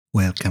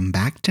Welcome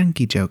back,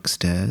 Junkie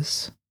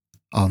Jokesters.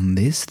 On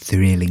this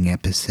thrilling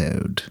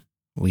episode,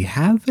 we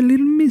have a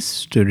little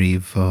mystery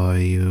for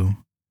you.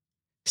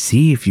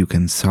 See if you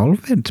can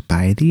solve it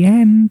by the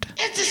end.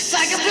 It's a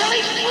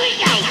psychobilly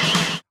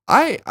freakout!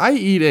 I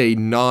eat a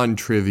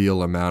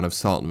non-trivial amount of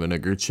salt and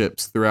vinegar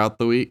chips throughout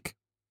the week.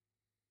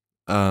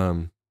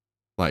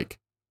 Like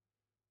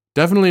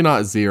definitely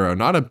not zero,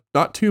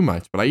 not too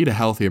much, but I eat a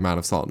healthy amount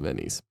of salt and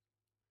vinis.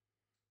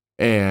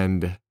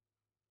 And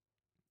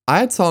I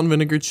had salt and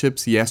vinegar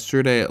chips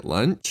yesterday at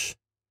lunch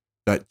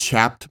that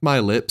chapped my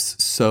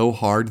lips so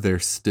hard they're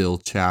still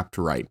chapped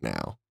right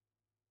now.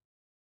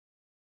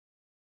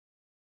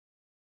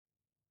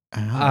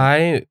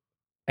 Ow.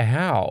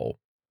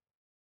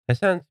 That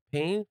sounds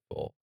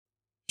painful.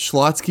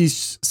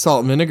 Schlotsky's salt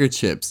and vinegar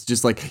chips,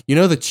 just like, you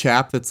know, the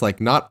chap that's like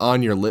not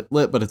on your lip,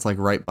 but it's like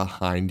right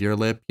behind your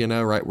lip, you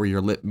know, right where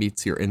your lip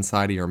meets your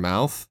inside of your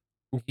mouth.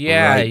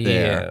 Yeah, Right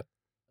there.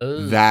 yeah.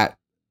 Ugh.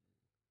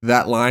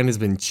 That line has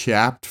been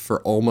chapped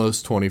for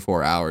almost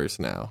 24 hours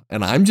now.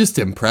 And I'm just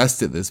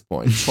impressed at this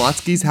point.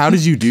 Schlotsky's, how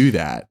did you do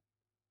that?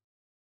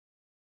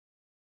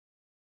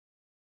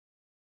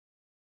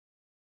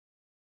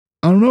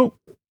 I don't know.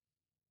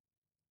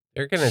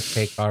 They're gonna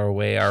take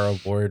away our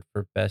award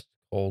for best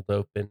cold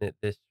open at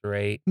this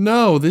rate.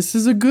 No, this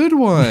is a good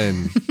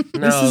one. No,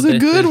 This is a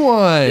good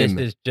one.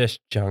 This is just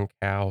junk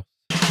house.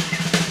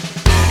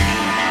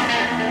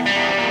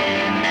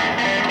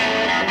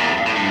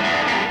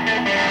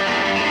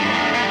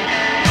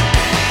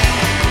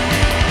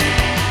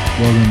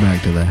 Welcome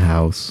back to the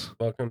house.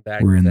 Welcome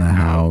back. We're to in the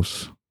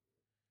house.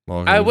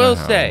 Welcome I to will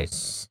the say-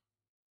 house.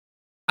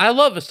 I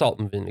love a salt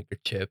and vinegar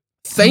chip.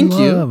 Thank I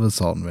you. love a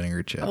salt and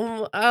vinegar chip.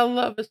 I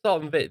love a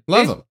salt and vinegar.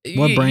 Love 'em.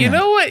 What You brand?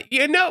 know what?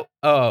 You know.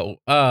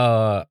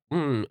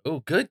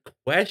 Good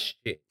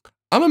question.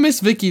 I'm a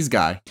Miss Vicky's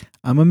guy.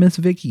 I'm a Miss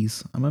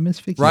Vicky's.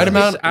 Right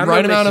amount- I'm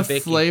right a amount Miss of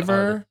Vicky's,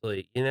 flavor.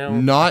 honestly, you know.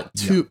 Not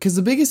too, because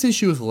the biggest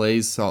issue with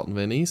Lay's salt and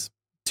vinis,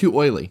 too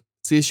oily.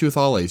 It's the issue with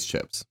all Lay's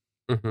chips.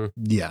 Mhm.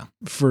 Yeah,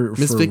 for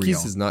Miss Vicky's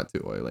real. is not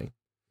too oily.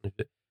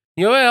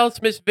 You know what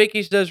else Miss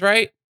Vicky's does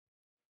right?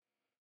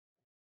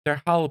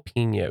 They're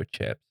jalapeno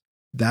chips.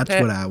 That's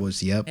Ten- what I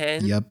was. Yep.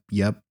 ten.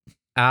 Yep.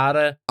 Out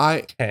of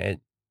I 10.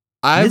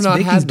 I've Miss not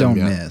Vicky's had them don't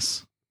yet.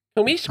 miss.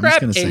 Can we just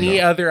scrap gonna say any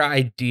that. other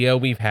idea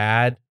we've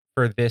had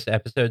for this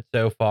episode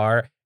so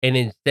far and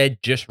instead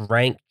just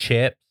rank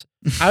chips?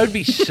 I would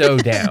be so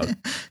down.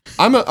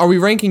 Are we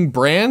ranking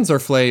brands or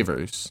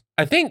flavors?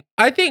 I think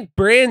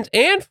brands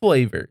and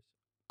flavors.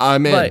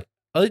 I'm in.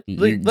 But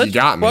You let's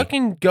got me.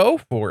 fucking go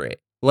for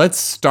it. Let's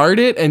start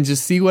it and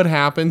just see what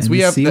happens. And we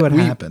have see th- what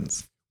we,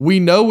 happens. We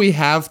know we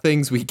have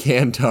things we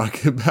can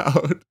talk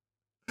about,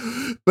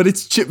 but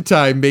it's chip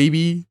time,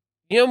 baby.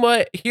 You know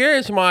what? Here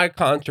is my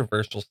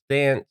controversial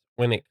stance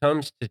when it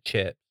comes to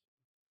chips.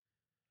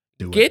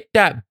 Do it. Get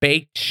that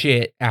baked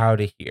shit out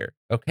of here,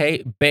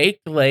 okay?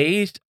 Baked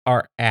Lays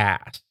are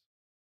ass.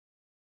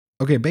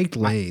 Okay, baked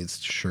Lays,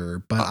 sure,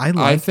 but I I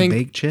like think-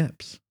 baked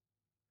chips.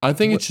 I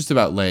think What- it's just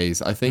about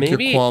Lay's. I think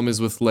Maybe- your qualm is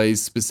with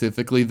Lay's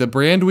specifically. The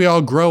brand we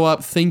all grow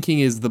up thinking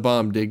is the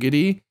bomb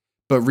diggity,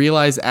 but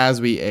realize as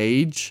we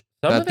age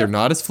Some that of they're their-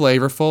 not as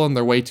flavorful and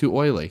they're way too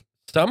oily.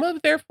 Some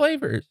of their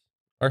flavors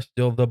are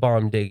still the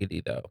bomb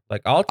diggity though.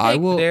 Like I'll I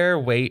take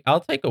will-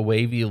 I'll take a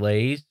wavy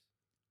Lays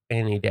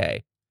any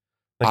day.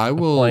 Like I a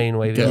will plain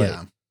wavy get- Lays.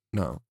 Yeah.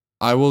 No.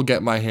 I will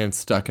get my hand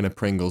stuck in a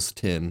Pringles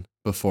tin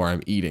before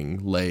I'm eating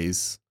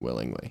Lay's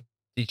willingly.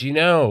 Did you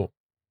know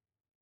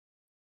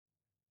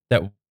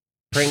that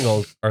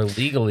Pringles are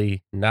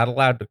legally not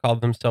allowed to call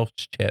themselves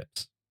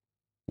chips?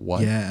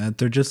 What? Yeah,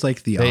 they're just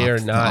like the They are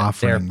the not.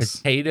 They're offerings.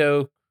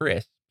 potato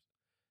crisp.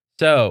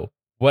 So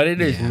what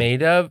it is Yeah.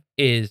 made of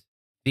is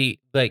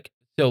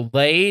so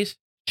Lay's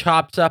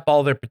chops up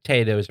all their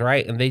potatoes,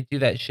 right? And they do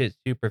that shit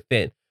super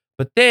thin.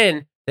 But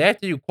then they have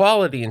to do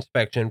quality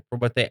inspection for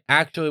what they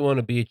actually want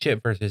to be a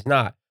chip versus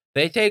not.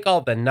 They take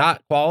all the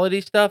not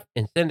quality stuff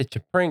and send it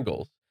to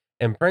Pringles.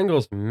 And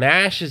Pringles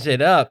mashes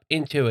it up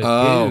into a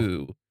Oh.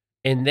 goo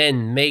and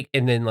then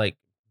like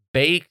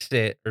bakes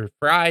it or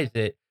fries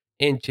it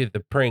into the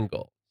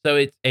Pringle. So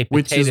it's a potato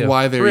Which is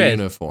why they're crisp,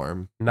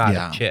 uniform. not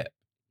Yeah. a chip.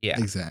 Yeah.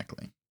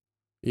 Exactly.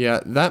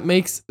 Yeah, that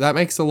makes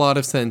a lot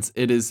of sense.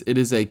 It is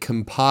a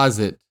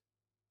composite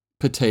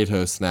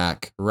potato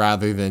snack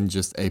rather than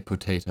just a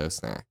potato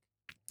snack.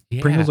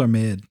 Yeah. Pringles are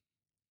mid.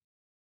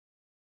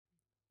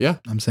 Yeah.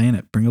 I'm saying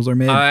it. Pringles are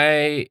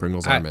mid.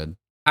 Pringles are mid.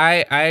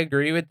 I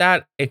agree with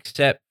that,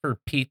 except for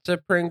pizza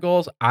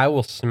Pringles. I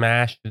will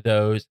smash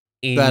those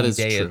any That is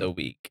day true. of the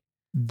week.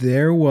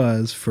 There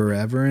was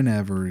forever and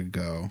ever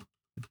ago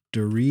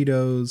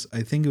Doritos,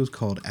 I think it was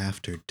called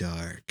After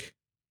Dark.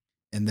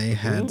 And they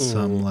had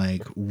some Ooh.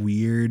 like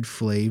weird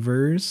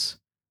flavors.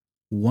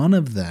 One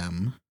of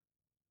them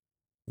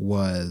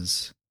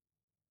was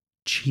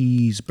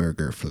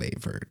cheeseburger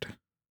flavored.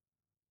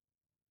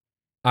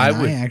 I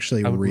And would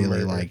actually I would really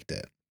murder. liked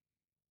it.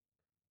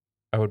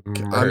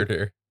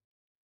 murder.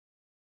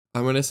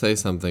 I'm going to say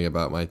something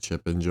about my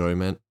chip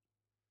enjoyment.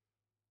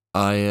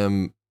 I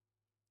am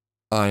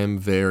I am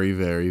very,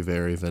 very,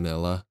 very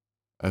vanilla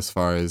as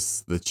far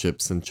as the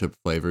chips and chip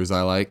flavors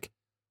I like.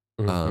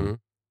 Mhm.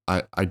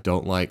 I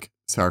don't like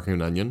sour cream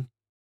and onion.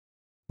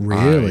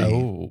 Really?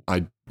 Oh.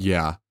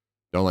 Yeah,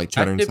 don't like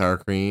cheddar and did- sour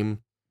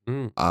cream.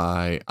 Mm.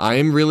 I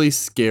am really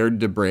scared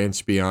to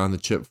branch beyond the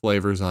chip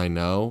flavors I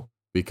know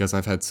because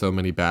I've had so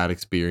many bad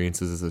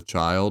experiences as a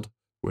child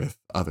with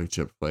other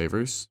chip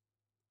flavors.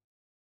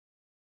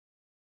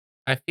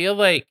 I feel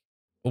like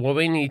what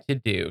we need to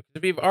do,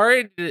 'cause we've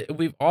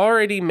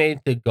already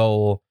made the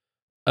goal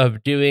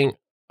of doing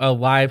a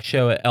live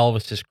show at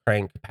Elvis's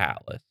Crank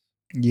Palace.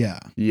 Yeah.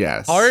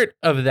 Yes. Part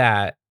of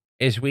that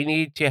is we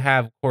need to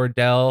have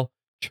Cordell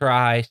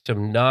try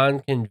some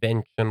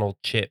non-conventional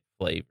chip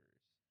flavors.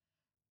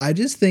 I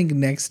just think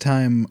next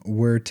time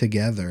we're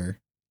together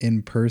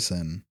in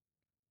person,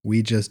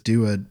 we just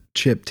do a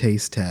chip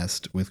taste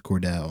test with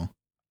Cordell.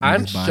 We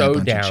I'm just buy a so bunch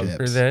of down for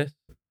chips. this.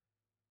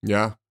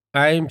 Yeah.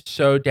 I'm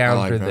so down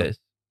like for that. this.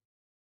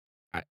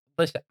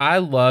 Listen, I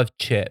love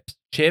chips.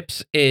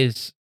 Chips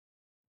is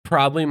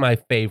probably my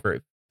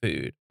favorite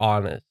food,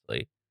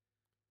 honestly.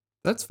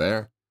 That's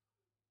fair.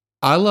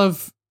 I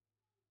love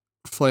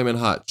Flamin'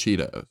 Hot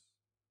Cheetos.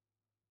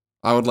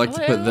 I would like Oh,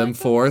 to yeah, put I them like them.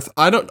 forth.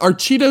 Are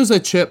Cheetos a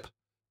chip?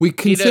 We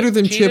consider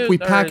them chip. We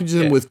Cheetos are a package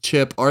them chip. with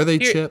chip. Are they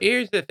chip?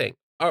 Here's the thing.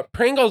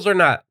 Pringles are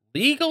not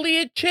legally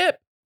a chip,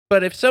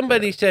 but if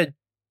somebody said,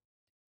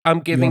 I'm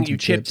giving want you some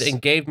chips chips?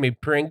 and gave me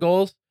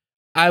Pringles,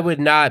 I would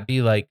not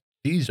be like,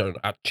 these are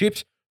not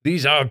chips.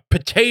 These are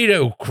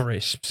potato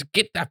crisps.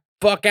 Get the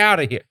fuck out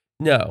of here.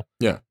 No.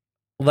 Yeah.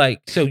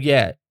 Like, so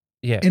yeah.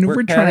 Yeah. And if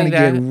we're trying to counting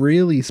get that.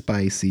 really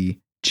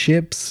spicy,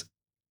 chips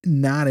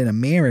not in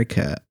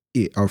America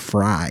are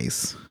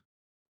fries.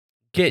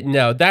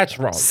 No, that's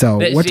wrong. So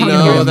we're talking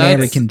No, about that's-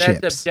 American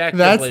that's chips. objectively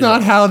That's not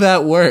wrong. how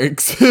that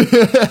works. Here's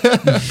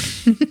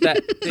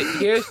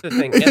the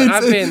thing. And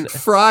I've been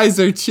Fries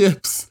are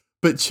chips,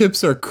 but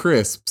chips are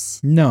crisps.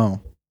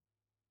 No.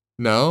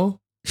 No?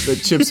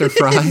 That chips are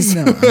fries?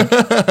 No.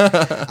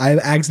 I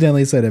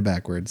accidentally said it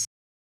backwards.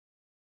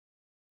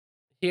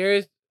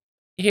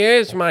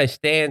 here's my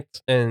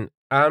stance, and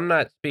I'm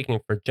not speaking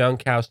for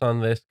Junk House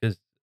on this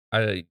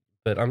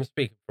but I'm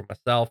speaking for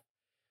myself.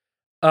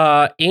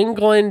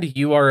 England,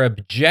 you are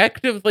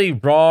objectively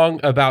wrong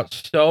about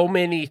so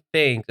many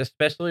things,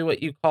 especially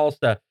what you call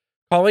stuff.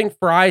 Calling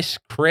fries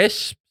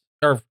crisp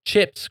or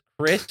chips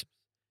crisp,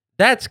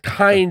 that's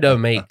kind of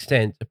makes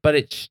sense, but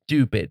it's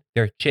stupid.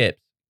 They're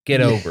chips.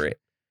 Get over it.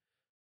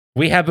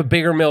 We have a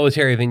bigger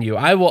military than you.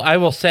 I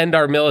will send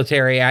our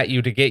military at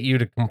you to get you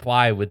to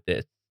comply with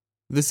this.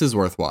 This is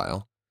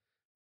worthwhile.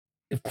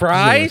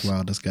 Fries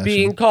Worthwhile discussion.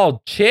 being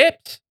called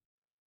chips?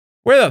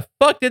 Where the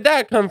fuck did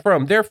that come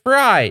from? They're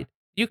fried.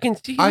 You can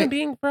see them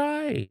being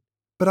fried.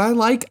 But I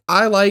like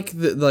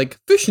the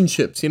fish and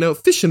chips,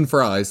 fish and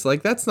fries.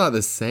 Like that's not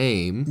the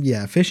same.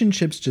 Yeah, fish and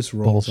chips just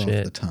rolls off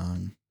Bullshit. the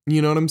tongue.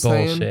 You know what I'm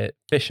saying? Bullshit.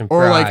 Fish and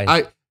Or fries.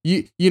 like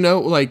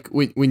like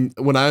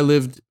when I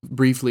lived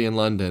briefly in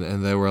London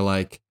and they were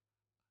like,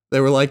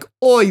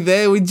 "Oi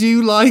there, would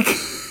you like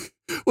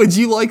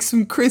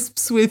some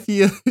crisps with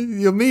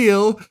your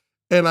meal?"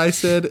 And I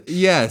said,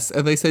 "Yes."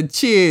 And they said,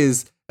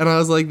 "Cheers." And I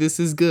was like, "This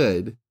is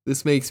good.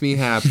 This makes me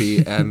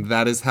happy." And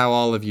that is how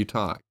all of you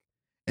talk.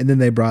 And then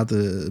they brought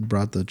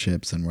the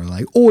chips and were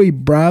like, "Oi,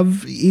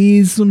 bruv,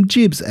 here's some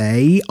chips,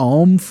 eh?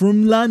 I'm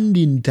from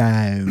London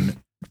town.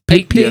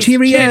 Hey,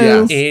 Cheerio."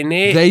 yes. In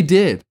it. They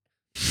did.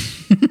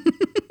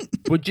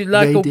 Would you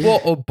like They a did.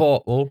 water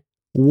bottle?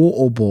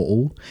 Water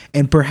bottle.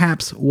 And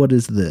perhaps what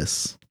is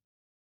this?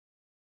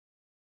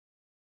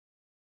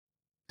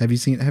 Have you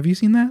seen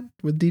that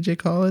with DJ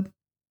Khaled?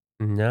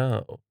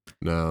 No.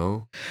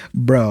 No.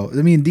 Bro,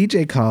 I mean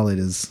DJ Khaled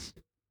is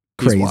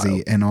He's crazy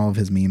wild. and all of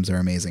his memes are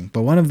amazing.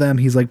 But one of them,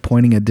 he's like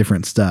pointing at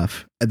different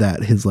stuff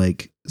that his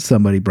like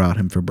somebody brought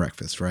him for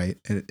breakfast, right?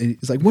 And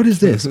he's like, "What is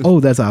this? Oh,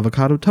 that's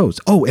avocado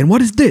toast. Oh, and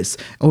what is this?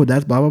 Oh,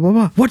 that's blah blah blah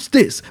blah. What's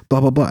this? Blah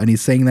blah blah." And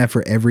he's saying that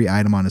for every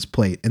item on his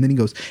plate. And then he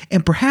goes,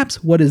 "And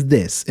perhaps what is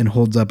this?" and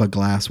holds up a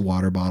glass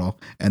water bottle.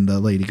 And the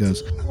lady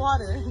goes,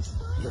 Water.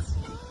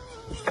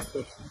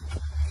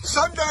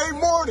 Sunday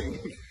morning,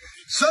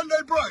 Sunday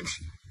brunch,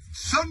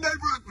 Sunday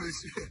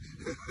breakfast.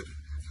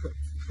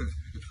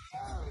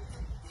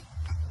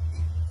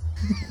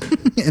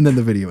 and then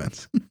the video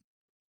ends.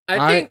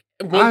 I think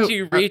once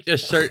you reach a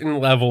certain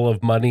level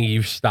of money,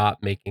 you stop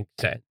making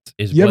sense.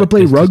 You ever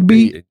play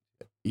rugby?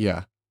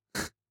 Yeah.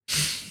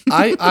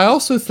 I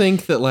also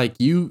think that like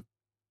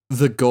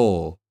the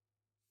goal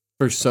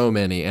for so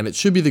many, and it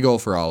should be the goal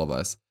for all of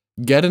us,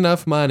 get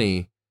enough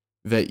money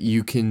that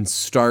you can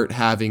start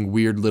having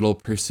weird little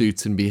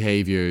pursuits and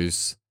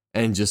behaviors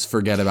and just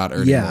forget about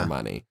earning more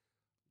money.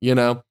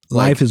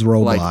 Life is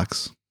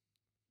Roblox.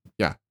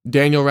 Yeah.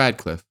 Daniel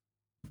Radcliffe,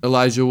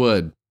 Elijah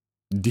Wood,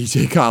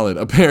 DJ Khaled,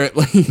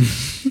 apparently.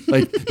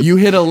 Like you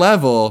hit a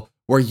level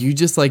where you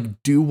just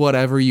like do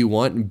whatever you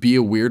want and be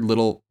a weird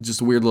little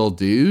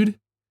dude.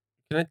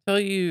 Can I tell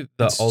you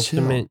the It's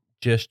ultimate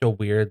just a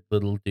weird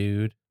little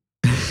dude?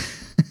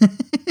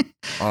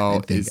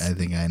 Oh, I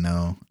think I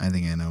know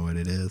what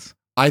it is.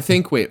 I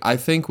think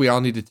we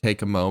all need to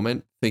take a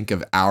moment, think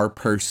of our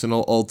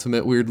personal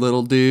ultimate weird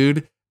little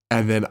dude,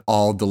 and then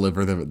all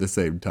deliver them at the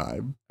same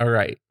time. All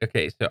right.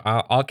 Okay. So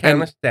I'll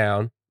count us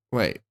down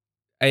Wait.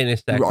 in a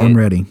second. I'm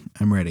ready.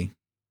 I'm ready.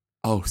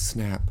 Oh,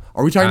 snap.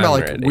 Are we talking I'm about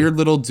like ready. weird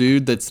little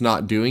dude that's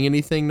not doing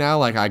anything now?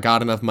 Like I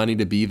got enough money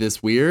to be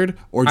this weird,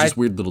 or just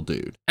weird little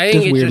dude? I think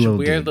Just it's weird just little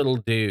weird dude. little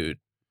dude.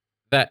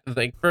 That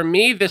like for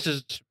me, this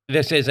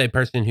is a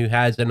person who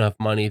has enough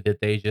money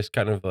that they just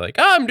kind of like,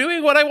 oh, I'm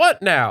doing what I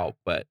want now.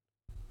 But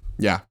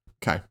Yeah.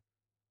 Okay.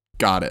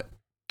 Got it.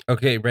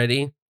 okay,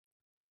 ready?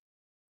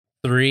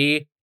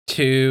 3,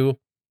 2,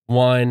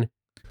 1.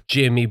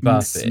 Jimmy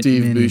Buffett.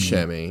 Steve Mini-me.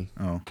 Buscemi.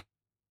 Oh,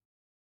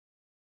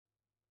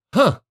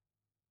 Huh.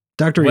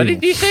 Dr. What Evil.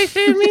 did you say,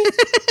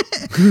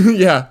 Sammy?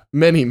 Yeah.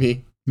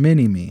 Me.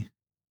 Mini-me.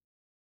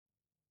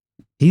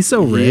 He's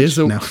so He rich. is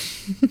a- No.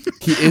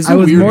 He is I a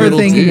was weird more little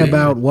thinking dude.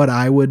 about what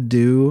I would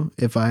do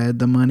if I had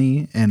the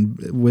money and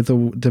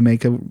to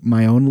make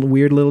my own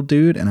weird little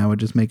dude, and I would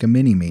just make a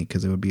mini me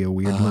because it would be a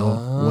weird little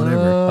whatever.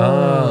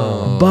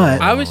 Oh.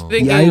 But I was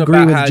thinking Yeah, I agree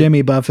about with how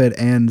Jimmy Buffett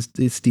and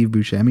Steve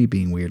Buscemi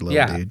being weird little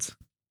Yeah. dudes.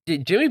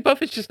 Jimmy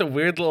Buffett's just a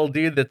weird little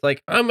dude that's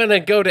like, I'm gonna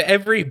go to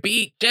every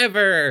beach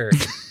ever,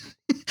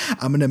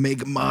 I'm gonna make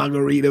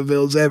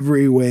Margaritavilles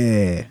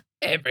everywhere.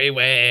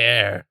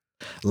 everywhere.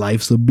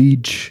 Life's a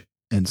beach,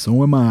 and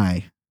so am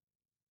I.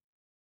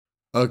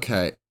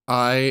 Okay.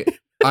 I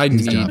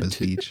His need job is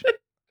to beach.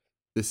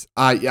 this.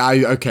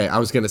 Okay. I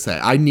was gonna say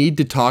I need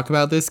to talk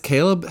about this.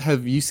 Caleb,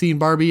 have you seen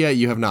Barbie yet?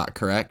 You have not,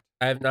 correct?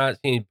 I have not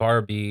seen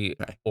Barbie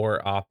Okay.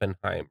 or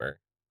Oppenheimer.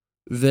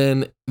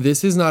 Then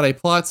this is not a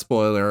plot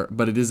spoiler,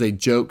 but it is a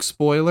joke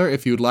spoiler.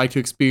 If you would like to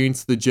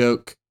experience the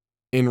joke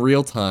in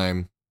real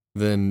time,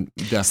 then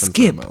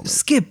definitely a moment.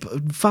 Skip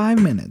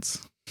 5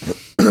 minutes.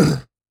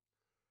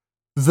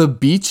 The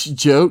beach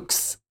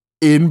jokes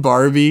in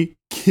Barbie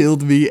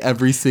killed me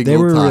every single They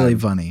time. were really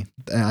funny.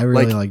 I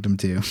really Like- liked them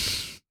too.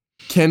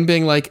 Ken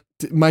being like,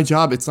 my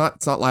job, it's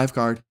not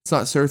lifeguard, it's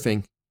not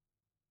surfing,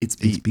 it's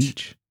beach. It's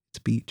beach. It's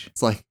beach.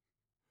 It's like,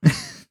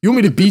 you want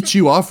me to beat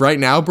you off right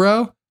now,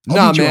 bro? I'll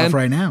Nah, beat you man. off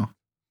right now.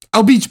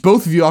 I'll beach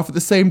both of you off at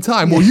the same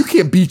time. Well, you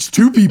can't beach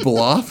two people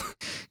off.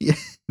 Yeah.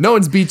 No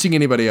one's beaching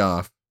anybody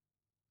off.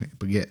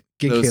 But get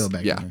Those- Caleb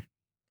back yeah. in here.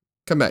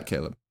 Come back,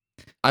 Caleb.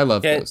 I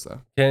love Yeah. those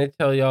though. Can I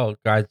tell y'all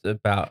guys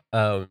about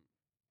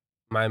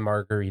my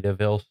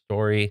Margaritaville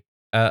story?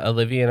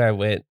 Olivia and I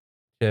went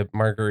to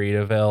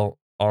Margaritaville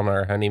on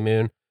our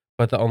honeymoon,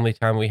 but the only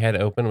time we had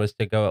open was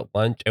to go at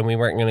lunch, and we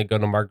weren't going to go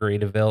to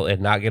Margaritaville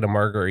and not get a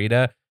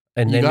margarita.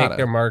 And You they make gotta.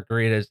 their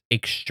margaritas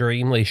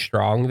extremely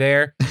strong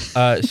there.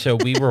 So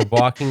we were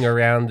walking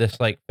around this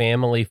like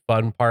family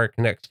fun park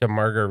next to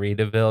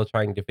Margaritaville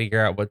trying to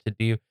figure out what to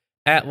do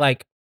at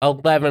like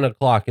 11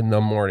 o'clock in the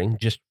morning,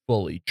 just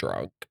fully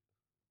drunk.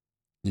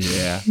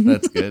 Yeah,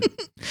 that's good.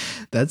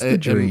 That's the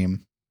And-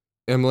 dream.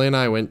 Emily and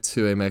I went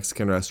to a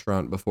Mexican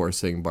restaurant before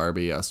seeing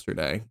Barbie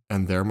yesterday,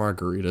 and their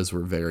margaritas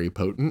were very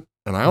potent.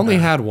 And I only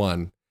had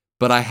one,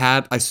 but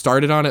I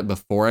started on it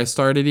before I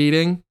started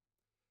eating.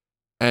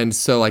 And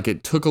so like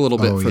it took a little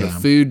bit for the yeah.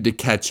 food to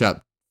catch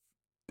up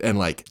and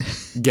like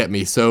get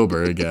me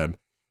sober again.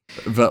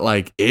 But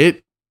like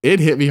it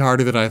hit me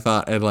harder than I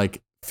thought. And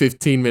like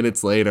 15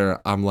 minutes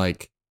later, I'm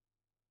like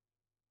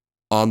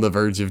on the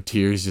verge of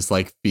tears, just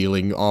like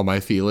feeling all my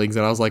feelings.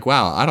 And I was like,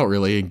 wow, I don't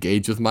really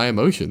engage with my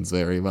emotions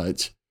very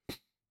much.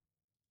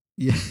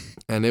 Yeah.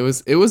 And it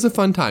was a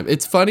fun time.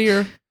 It's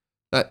funnier.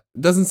 That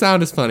doesn't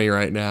sound as funny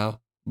right now,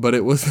 but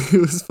it was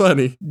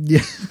funny.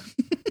 Yeah.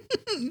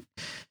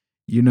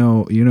 You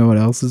know what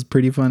else is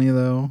pretty funny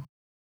though?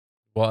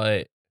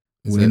 What?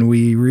 Is When it-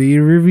 we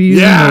re-review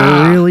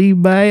Yeah! the really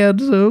bad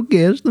So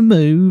Guess the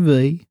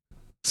Movie. knew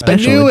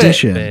Special it.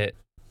 edition. Bit.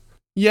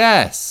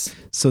 Yes.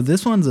 So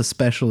this one's a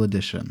special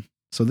edition.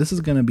 So this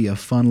is going to be a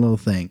fun little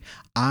thing.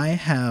 I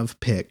have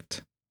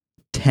picked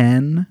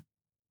 10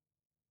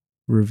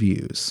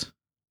 reviews.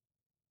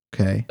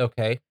 Okay.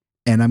 Okay.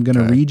 And I'm going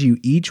to Okay. read you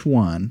each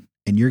one,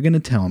 and you're going to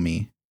tell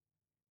me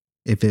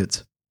if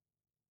it's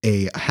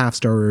a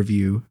half-star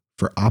review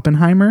for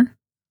Oppenheimer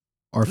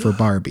or for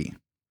Barbie.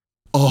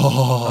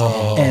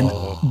 Oh.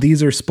 And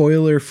these are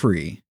spoiler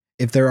free.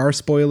 If there are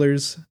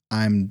spoilers,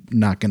 I'm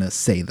not going to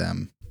say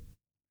them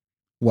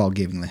while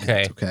giving the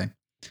hint. Okay.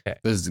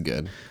 This is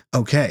good.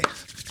 Okay.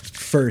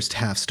 First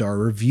half-star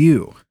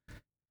review.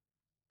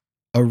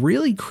 A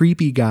really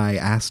creepy guy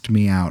asked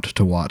me out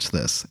to watch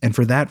this, and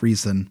for that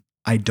reason,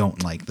 I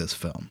don't like this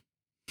film.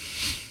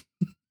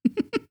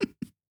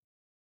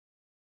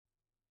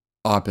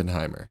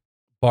 Oppenheimer.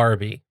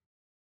 Barbie.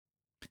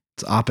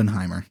 It's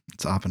Oppenheimer.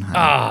 It's Oppenheimer.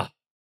 Ah.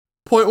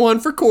 Point one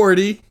for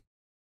Cordy.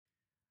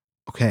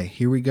 Okay,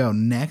 here we go.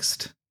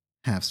 Next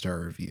half-star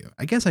review.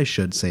 I guess I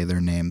should say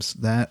their names.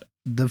 That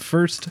the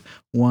first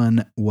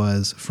one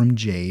was from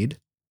Jade.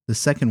 The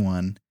second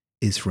one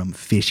is from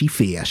Fishy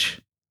Fish.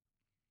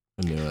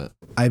 I knew it.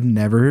 I've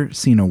never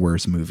seen a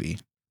worse movie.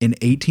 In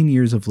 18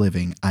 years of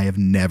living, I have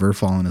never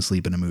fallen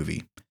asleep in a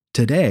movie.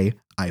 Today,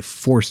 I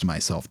forced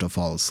myself to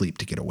fall asleep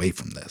to get away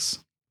from this.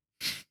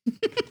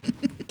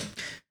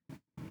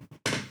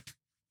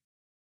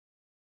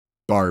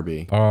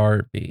 Barbie.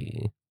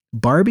 Barbie.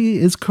 Barbie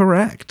is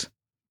correct.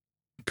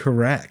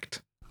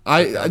 Correct.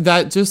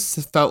 That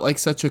just felt like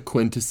such a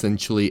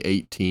quintessentially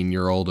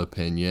 18-year-old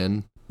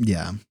opinion.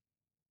 Yeah.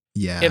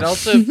 Yeah. It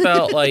also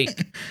felt like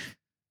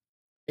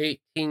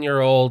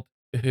 18-year-old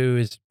who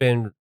has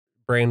been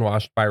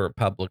brainwashed by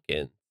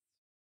Republicans.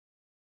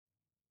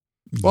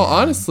 Well, Yeah.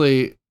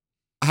 honestly,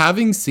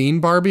 having seen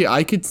Barbie,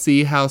 I could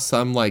see how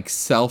some like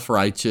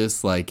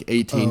self-righteous like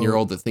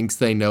 18-year-old that thinks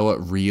they know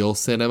what real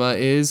cinema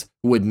is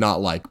would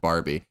not like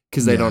Barbie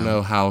because they don't Yeah.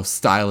 know how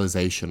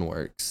stylization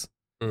works.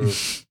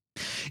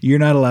 You're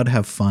not allowed to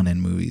have fun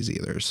in movies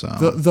either, so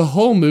The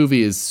whole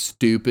movie is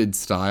stupid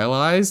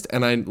stylized,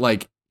 and I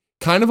like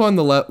kind of on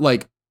the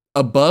like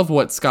above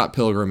what Scott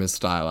Pilgrim is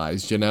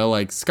stylized, you know?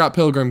 Like Scott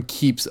Pilgrim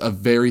keeps a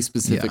very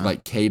specific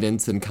like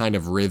cadence and kind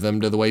of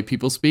rhythm to the way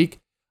people speak.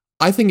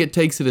 I think it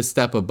takes it a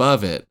step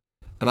above it,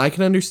 and I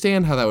can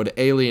understand how that would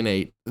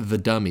alienate the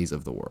dummies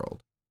of the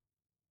world.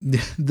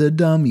 The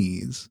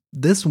dummies.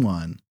 This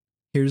one,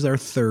 here's our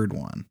third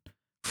one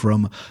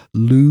from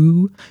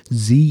Lou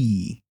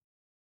Z.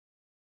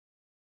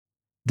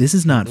 This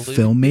is not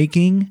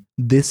filmmaking.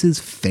 This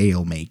is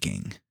fail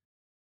making.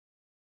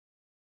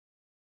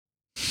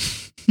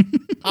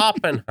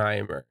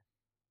 Oppenheimer.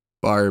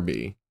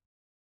 Barbie.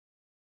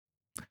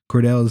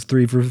 Cordell is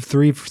 3 for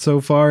 3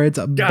 so far. It's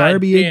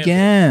Barbie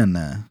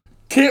again.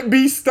 Can't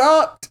be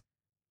stopped.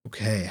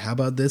 Okay, how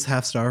about this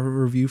half-star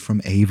review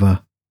from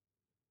Ava?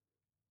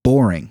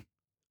 Boring,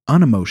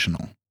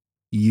 unemotional,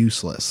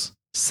 useless,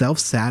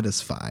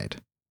 self-satisfied.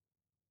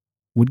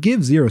 Would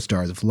give 0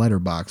 stars if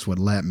Letterboxd would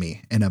let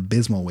me. An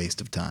abysmal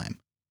waste of time.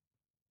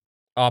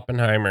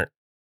 Oppenheimer.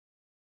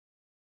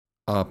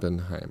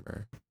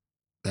 Oppenheimer.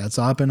 That's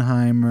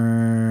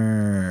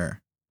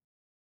Oppenheimer.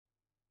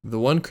 The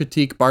one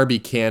critique Barbie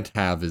can't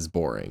have is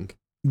boring.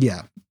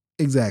 Yeah,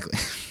 exactly.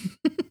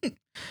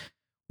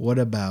 What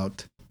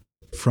about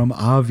from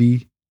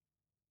Avi?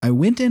 I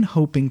went in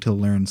hoping to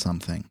learn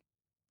something.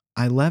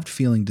 I left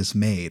feeling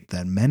dismayed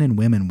that men and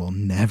women will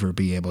never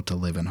be able to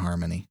live in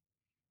harmony.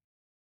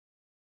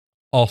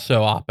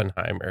 Also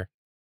Oppenheimer.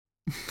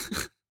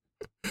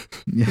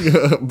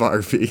 Yeah.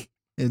 Barbie.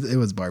 It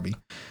was Barbie.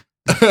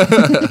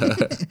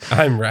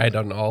 I'm right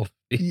on all of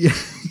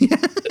these. Yeah.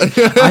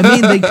 I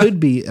mean, they could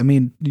be. I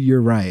mean,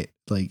 you're right.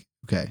 Like,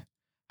 okay.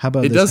 How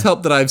about It this? does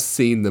help that I've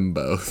seen them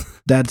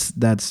both. That's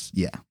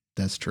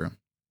true.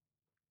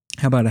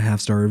 How about a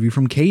half-star review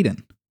from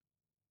Caden?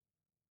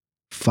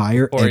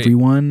 Fire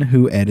everyone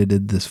who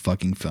edited this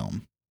fucking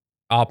film.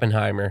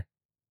 Oppenheimer.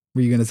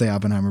 Were you going to say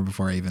Oppenheimer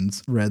before I even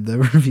read the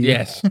review?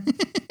 Yes.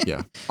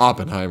 Yeah.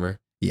 Oppenheimer.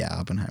 Yeah,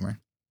 Oppenheimer.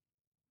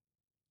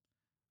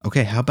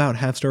 Okay, how about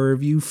half-star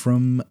review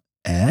from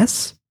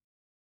S?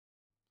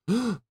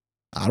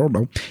 I don't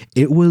know.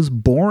 It was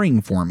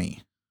boring for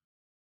me.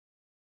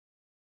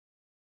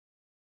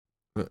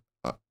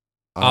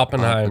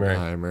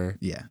 Oppenheimer.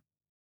 Yeah.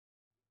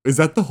 Is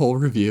that the whole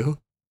review?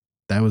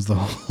 That was the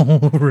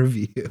whole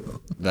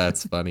review.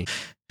 That's funny.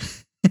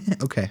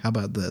 Okay, how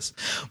about this?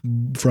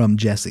 From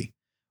Jesse.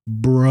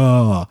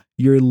 Bruh,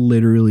 you're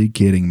literally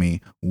kidding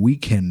me. We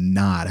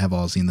cannot have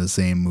all seen the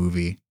same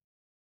movie.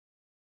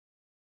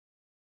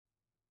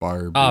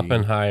 Barbie.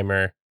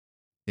 Oppenheimer.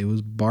 It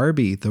was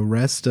Barbie. The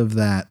rest of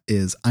that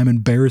is, I'm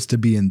embarrassed to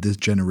be in this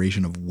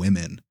generation of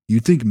women. You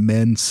think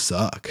men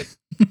suck.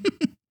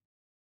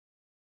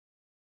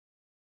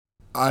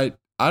 I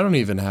don't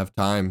even have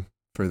time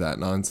for that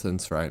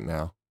nonsense right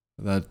now.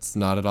 That's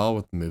not at all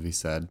what the movie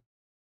said.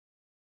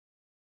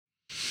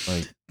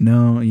 Like,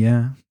 no,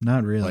 yeah,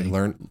 not really.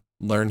 like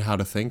learn how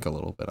to think a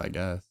little bit, I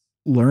guess.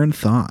 Learn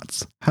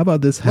thoughts. How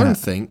about this? Learn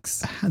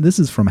thinks. This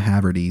is from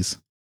Haverty's.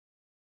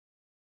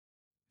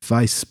 If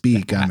I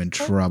speak, I'm in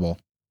trouble.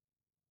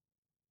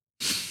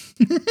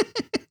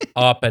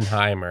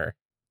 Oppenheimer.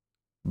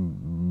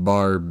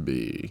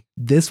 Barbie.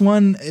 This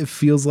one, it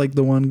feels like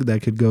the one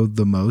that could go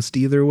the most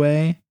either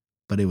way,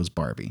 but it was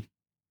Barbie.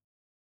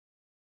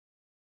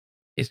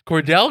 Is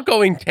Cordell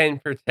going 10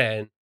 for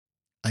 10?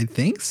 I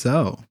think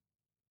so.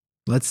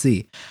 Let's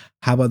see.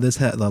 How about this?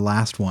 The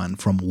last one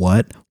from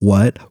what?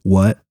 Was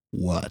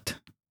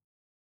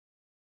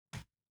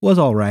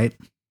all right.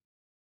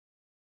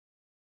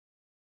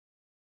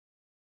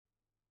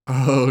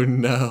 Oh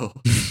no.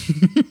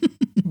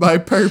 My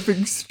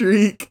perfect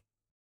streak.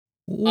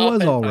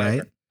 Was all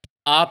right.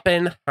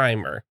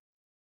 Oppenheimer.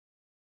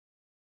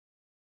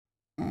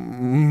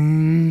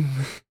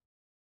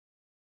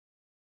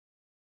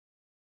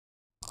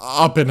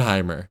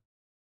 Oppenheimer.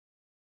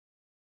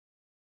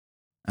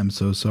 I'm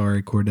so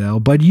sorry,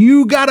 Cordell, but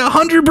you got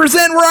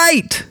 100%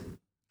 right.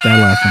 That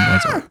last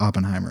one was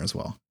Oppenheimer as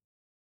well.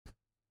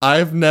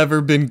 I've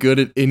never been good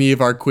at any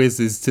of our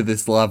quizzes to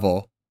this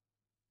level.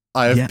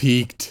 I have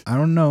peaked. I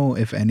don't know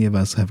if any of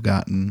us have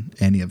gotten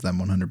any of them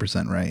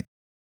 100% right.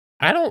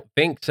 I don't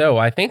think so.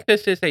 I think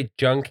this is a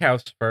junk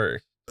house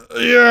first.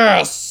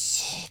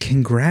 Yes.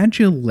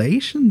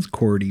 Congratulations,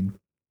 Cordy.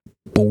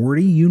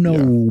 Bordy, you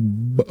know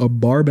a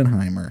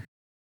Barbenheimer.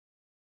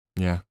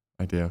 Yeah,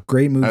 I do.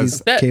 Great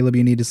movies. Caleb,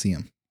 you need to see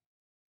them.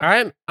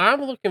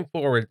 I'm looking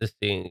forward to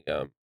seeing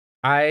them.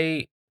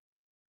 I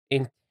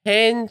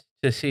intend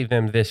to see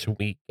them this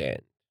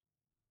weekend.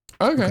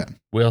 Okay.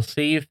 We'll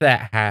see if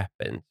that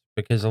happens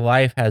because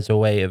life has a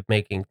way of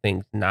making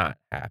things not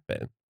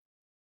happen.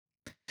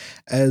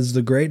 As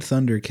the great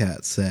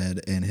Thundercat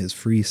said in his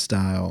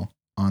freestyle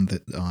on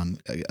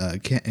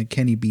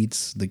Kenny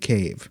Beats the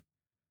Cave,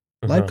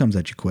 life comes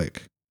at you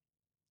quick.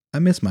 I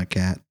miss my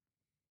cat.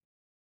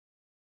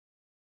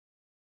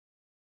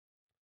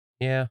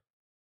 Yeah.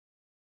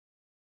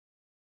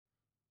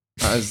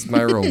 As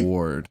my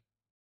reward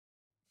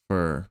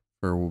for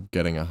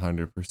getting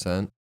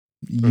 100%.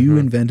 You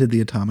invented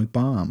the atomic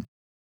bomb.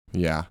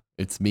 Yeah,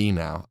 it's me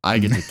now. I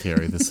get to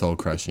carry the soul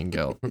crushing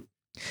guilt.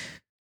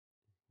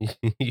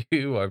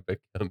 You are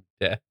become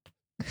death.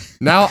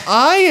 Now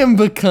I am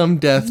become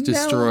Death Now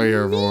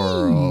Destroyer of me.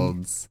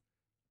 Worlds.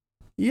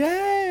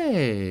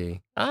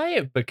 Yay! I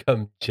have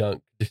become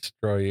Junk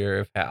Destroyer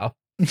of Hell.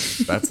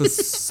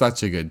 That's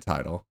such a good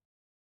title.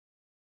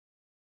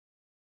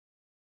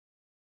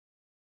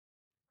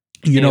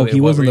 You know, Anyway,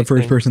 he what wasn't were the you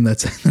first saying? person that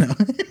said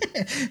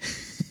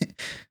that.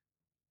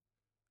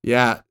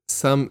 Yeah,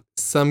 some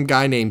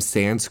guy named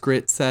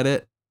Sanskrit said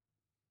it.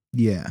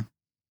 Yeah.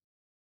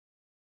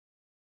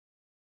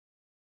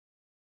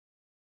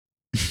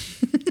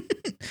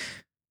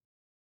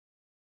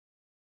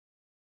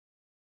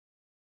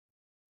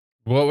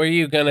 What were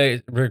you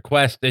gonna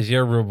request as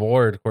your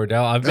reward,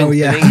 Cordell? I've been Oh,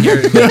 yeah. sitting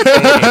here.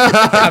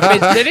 I've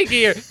been sitting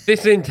here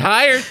this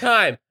entire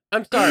time.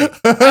 I'm sorry.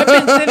 I've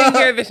been sitting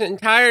here this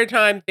entire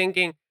time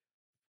thinking,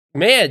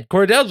 man,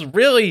 Cordell's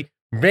really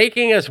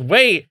making us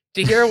wait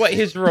to hear what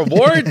his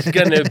reward's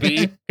gonna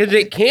be, because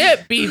it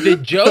can't be the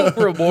joke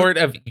reward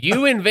of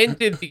you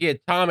invented the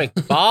atomic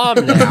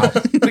bomb now,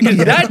 because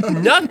that's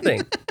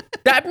nothing.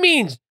 That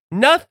means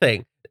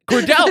nothing.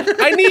 Cordell,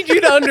 I need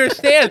you to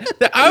understand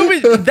that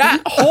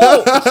that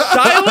whole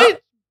silent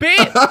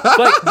bit,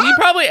 like, you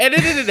probably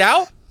edited it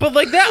out, but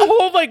like that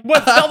whole, like,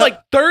 what felt like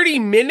 30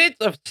 minutes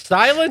of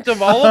silence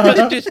of all of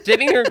us just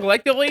sitting here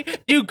collectively,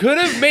 you could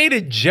have made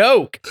a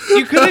joke.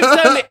 You could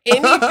have done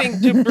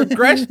anything to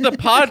progress the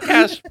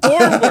podcast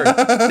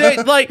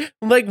forward.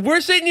 Like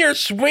we're sitting here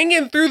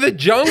swinging through the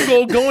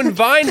jungle, going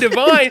vine to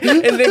vine,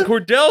 and then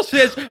Cordell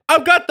says,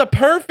 I've got the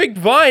perfect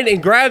vine,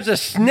 and grabs a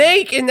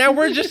snake, and now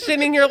we're just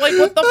sitting here like,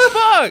 what the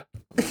fuck?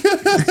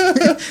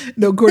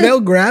 No,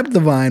 Cordell grabbed the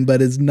vine,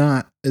 but is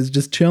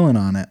just chilling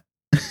on it.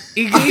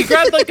 He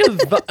grabbed like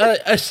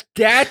a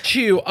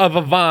statue of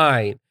a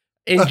vine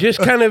and just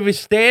kind of is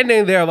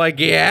standing there like,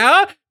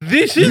 yeah,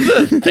 this is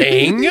a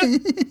thing.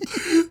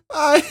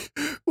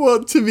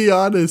 Well, to be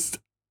honest,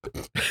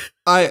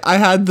 I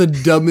had the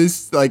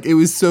dumbest, like, it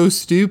was so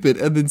stupid,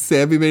 and then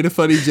Sammy made a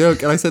funny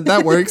joke, and I said,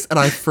 that works, and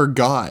I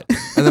forgot.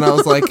 And then I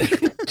was like,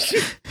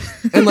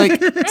 and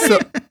like, so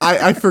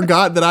I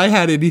forgot that I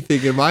had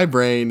anything in my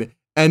brain,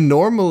 and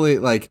normally,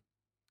 like,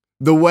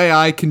 the way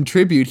I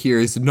contribute here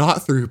is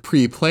not through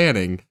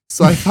pre-planning.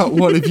 So I thought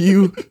one of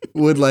you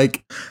would,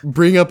 like,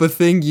 bring up a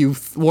thing you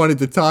wanted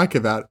to talk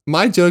about.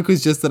 My joke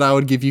was just that I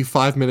would give you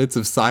 5 minutes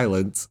of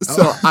silence.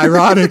 So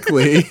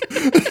ironically,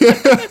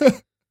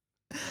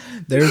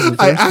 There's the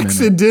I first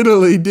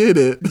accidentally did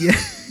it. Yeah.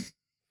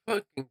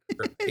 Fucking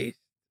Christ.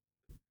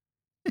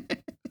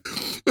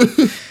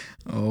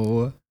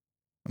 Oh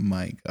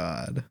my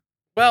God.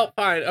 Well,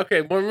 fine.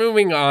 Okay, we're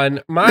moving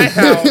on. My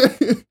house,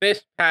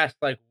 this past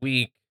like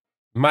week,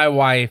 my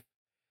wife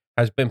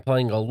has been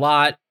playing a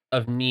lot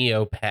of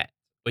Neopets,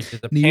 which is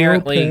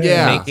apparently Neopets.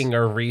 Yeah. making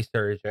a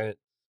resurgence.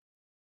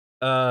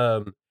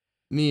 And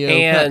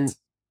Neopets.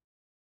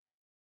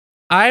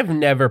 I've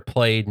never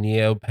played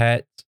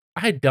Neopets.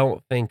 I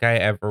don't think I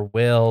ever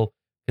will,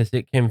 because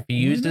it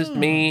confuses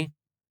me.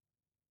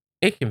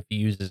 It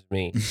confuses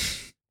me.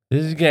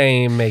 This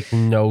game makes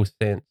no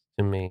sense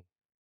to me.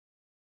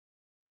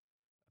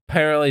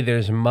 Apparently,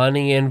 there's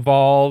money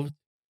involved.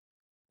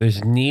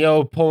 There's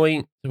Neo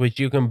points, which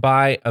you can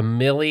buy 1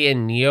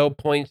 million Neo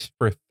points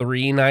for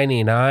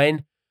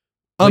 $3.99.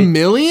 $1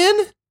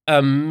 million?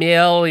 1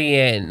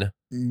 million.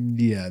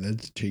 Yeah,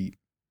 that's cheap.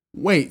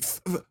 Wait,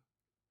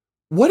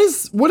 what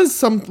is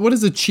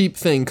a cheap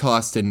thing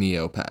cost in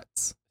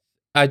Neopets?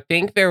 I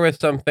think there was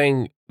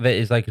something that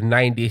is like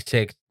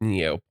 96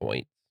 Neo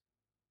points.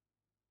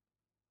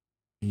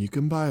 You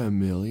can buy 1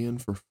 million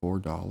for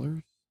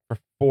 $4? For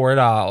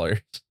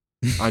 $4.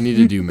 I need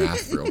to do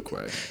math real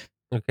quick.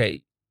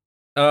 Okay.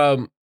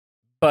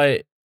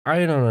 But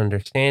I don't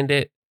understand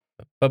it.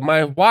 But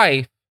my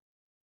wife,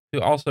 who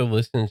also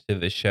listens to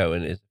the show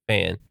and is a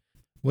fan,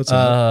 What's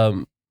up?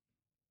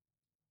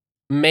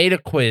 made a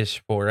quiz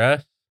for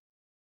us,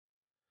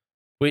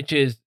 which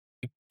is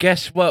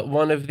guess which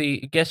one of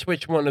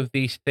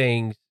these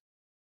things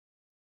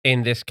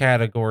in this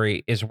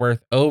category is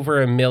worth over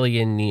 1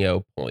 million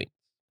Neo points.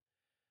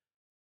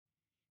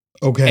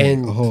 Okay.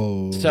 And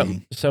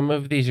Holy. some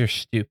of these are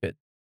stupid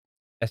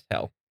as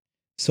hell.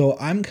 So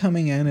I'm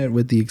coming at it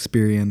with the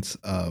experience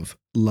of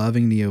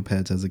loving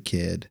Neopets as a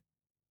kid,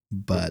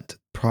 but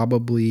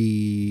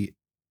probably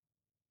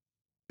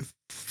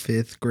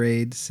 5th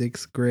grade,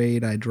 6th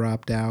grade, I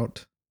dropped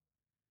out.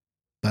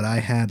 But I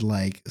had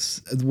like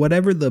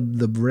whatever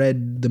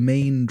the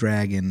main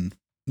dragon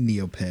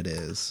Neopet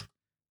is.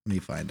 Let me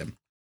find him.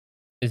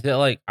 Is it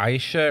like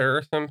Aisha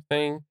or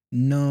something?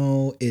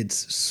 No,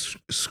 it's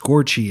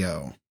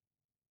Scorchio.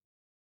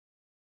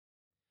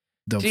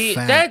 The See,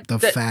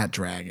 fat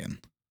dragon.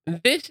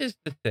 This is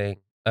the thing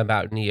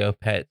about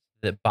Neopets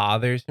that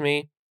bothers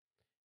me,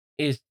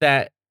 is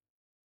that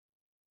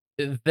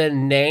the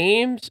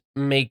names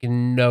make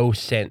no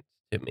sense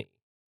to me.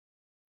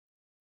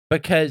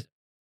 Because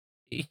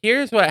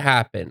here's what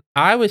happened.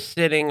 I was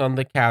sitting on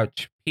the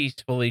couch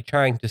peacefully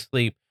trying to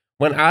sleep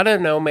when out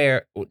of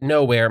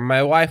nowhere,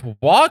 my wife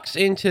walks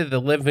into the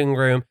living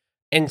room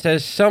and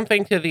says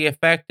something to the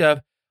effect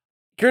of,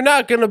 "You're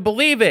not going to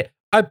believe it.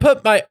 I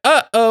put my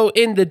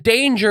in the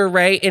danger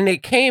ray and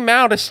it came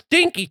out a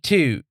stinky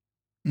toot."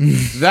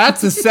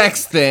 That's a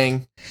sex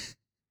thing.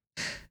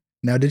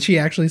 Now, did she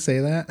actually say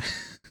that?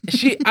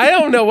 I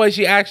don't know what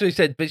she actually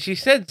said, but she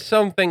said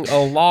something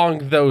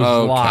along those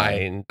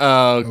lines.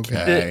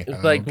 Okay.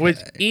 That, like,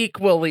 was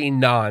equally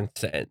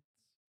nonsense.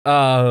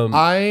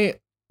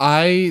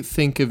 I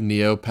think of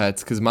Neopets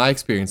because my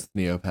experience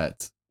with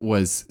Neopets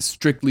was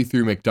strictly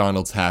through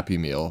McDonald's Happy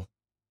Meal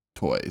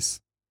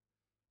toys.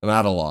 And I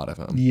had a lot of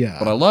them. Yeah.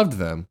 But I loved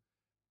them.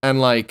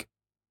 And like,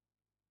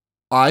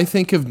 I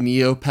think of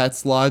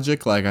Neopets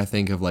logic like I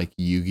think of like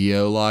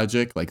Yu-Gi-Oh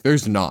logic. Like,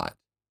 there's not.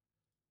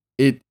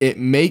 It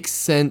makes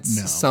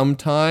sense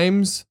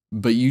sometimes,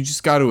 but you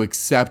just got to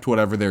accept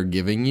whatever they're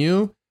giving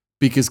you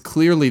because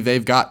clearly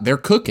they're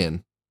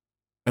cooking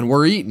and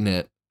we're eating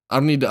it. I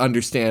don't need to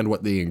understand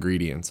what the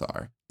ingredients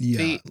are.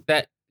 Yeah.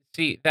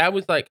 That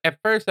was like, at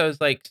first I was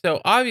like,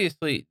 so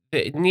obviously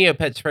the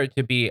Neopets, for it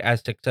to be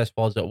as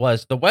successful as it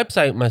was, the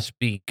website must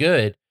be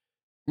good.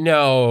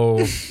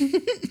 No.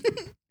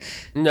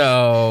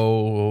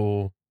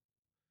 No.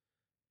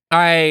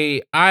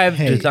 I've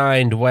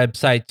designed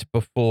websites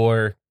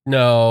before.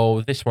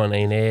 No, this one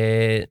ain't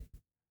it.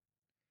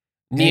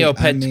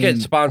 Neopets get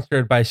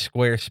sponsored by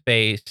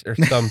Squarespace or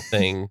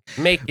something.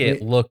 Make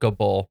it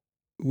lookable.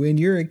 When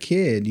you're a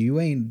kid, you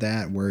ain't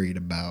that worried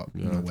about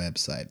the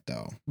website,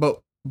 though.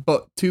 But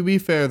to be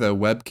fair, though,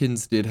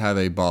 Webkins did have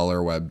a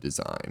baller web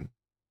design.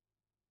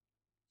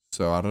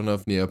 So I don't know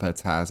if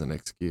Neopets has an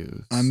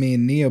excuse. I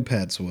mean,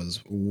 Neopets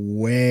was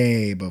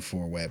way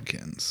before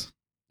Webkins.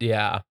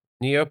 Yeah.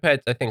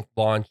 Neopets, I think,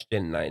 launched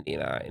in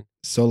 99.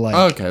 So, like...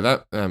 Okay,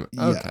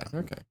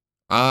 okay.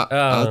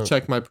 I'll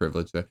check my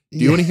privilege there. Do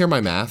you want to hear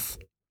my math?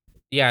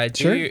 Yeah,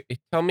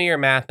 tell me your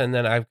math, and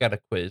then I've got a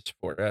quiz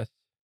for us.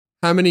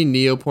 How many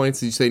Neo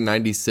points? Did you say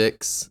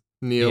 96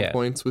 Neo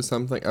points was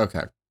something?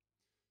 Okay.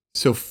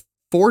 So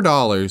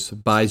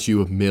 $4 buys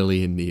you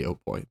 1,000,000 Neo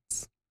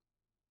points.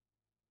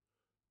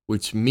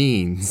 Which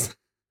means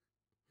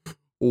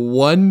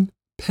 1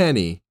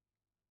 penny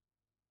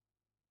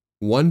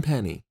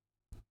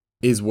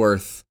is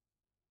worth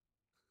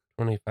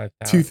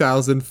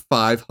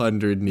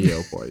 2,500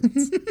 Neo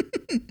points.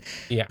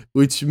 Yeah.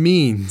 Which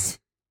means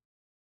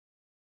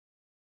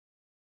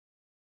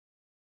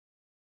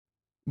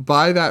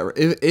by that,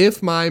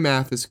 if my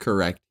math is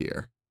correct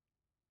here,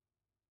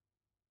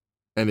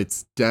 and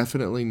it's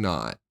definitely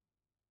not.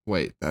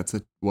 Wait,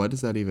 what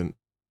is that even?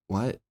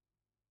 What?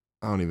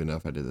 I don't even know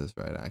if I did this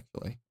right,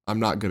 actually. I'm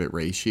not good at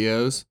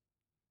ratios.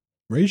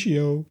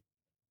 Ratio.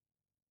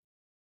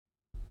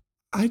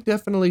 I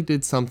definitely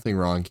did something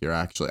wrong here,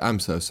 actually. I'm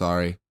so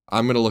sorry.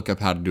 I'm going to look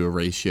up how to do a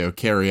ratio.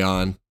 Carry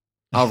on.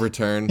 I'll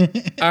return.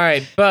 All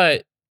right,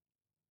 but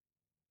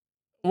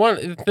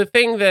the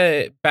thing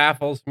that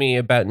baffles me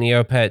about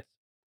Neopets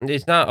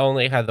is not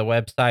only how the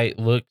website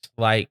looks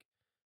like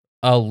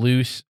a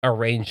loose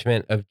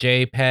arrangement of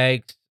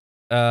JPEGs,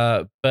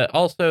 but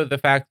also the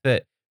fact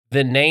that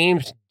the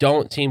names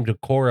don't seem to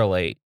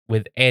correlate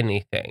with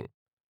anything.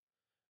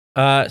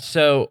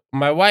 So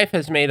my wife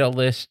has made a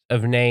list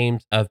of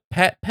names of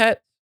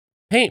pets,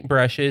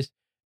 paintbrushes,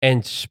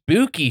 and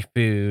spooky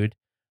food.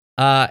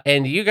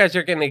 And you guys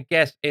are going to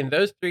guess in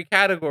those 3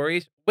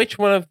 categories, which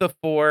one of the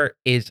 4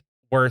 is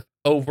worth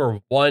over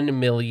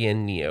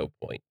 1,000,000 Neo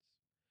points.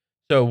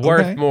 So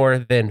worth more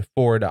than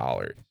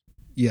 $4.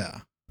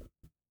 Yeah.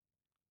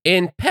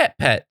 In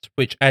pets,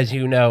 which, as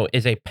you know,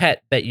 is a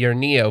pet that your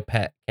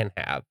Neopet can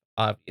have,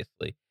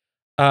 obviously,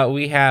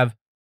 we have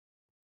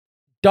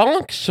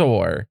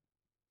Donksaur,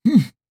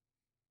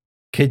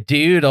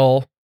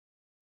 Cadoodle,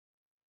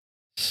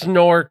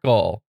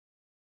 Snorkel,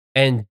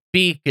 and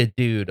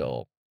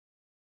Beakadoodle.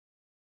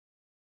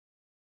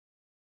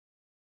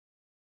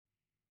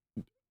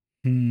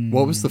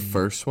 What was the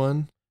first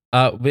one?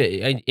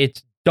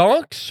 It's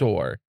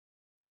Donksaur.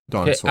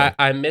 Donksaur.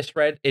 I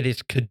misread. It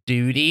is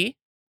Cadoodie.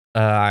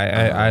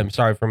 I'm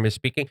sorry for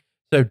misspeaking.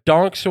 So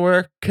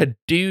Donksaur,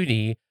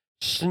 Cadoodie,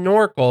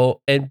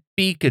 Snorkel, and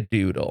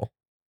Beakadoodle.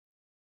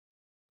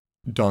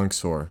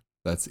 Donksaur.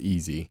 That's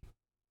easy.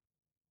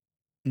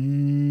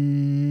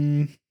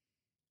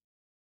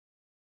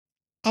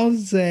 I'll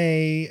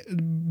say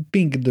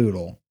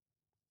Binkadoodle.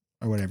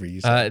 or whatever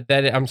you said.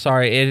 I'm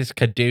sorry, it is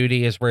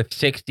Kadooty is worth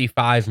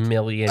 65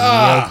 million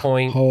Ah! Neo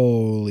points.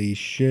 Holy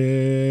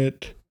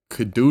shit.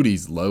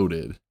 Kadooty's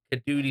loaded.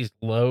 Kadooty's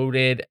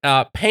loaded.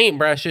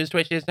 Paintbrushes,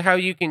 which is how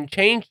you can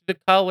change the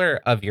color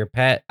of your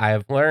pet, I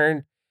have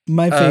learned.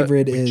 My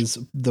favorite which- is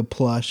the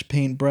plush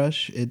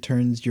paintbrush. It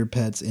turns your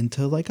pets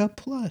into like a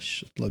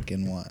plush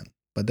looking one.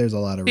 But there's a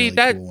lot of See,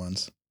 really cool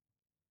ones.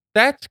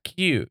 That's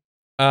cute.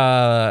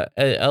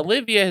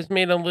 Olivia has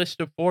made a list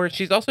of 4.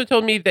 She's also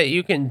told me that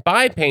you can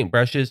buy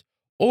paintbrushes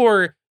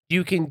or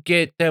you can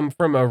get them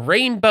from a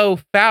Rainbow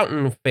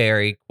Fountain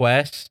Fairy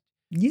quest,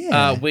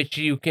 Yeah. which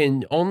you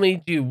can only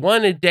do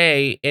 1 a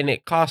day, and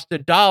it costs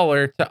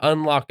 $1 to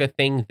unlock a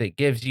thing that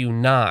gives you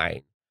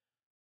 9.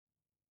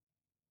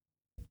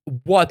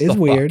 What It's the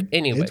weird. fuck?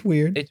 Anyway, It's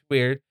weird. It's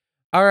weird.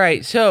 All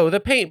right, so the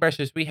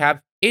paintbrushes we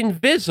have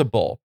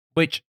invisible,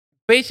 which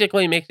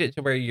basically makes it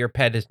to where your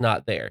pet is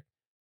not there.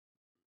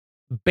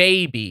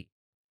 Baby,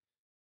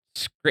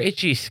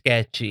 Scritchy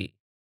Sketchy,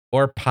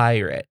 or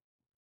Pirate.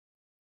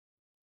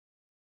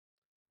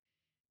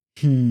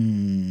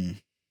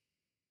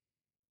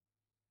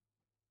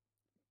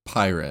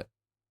 Pirate.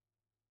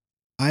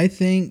 I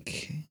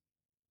think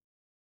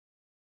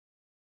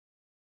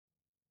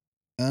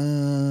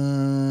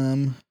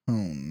oh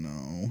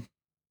no.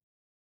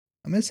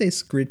 I'm gonna say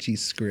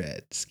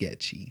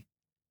sketchy.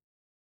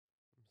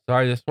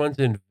 Sorry, this one's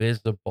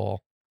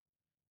invisible.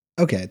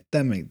 Okay,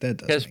 that does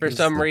Because make for sense.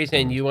 some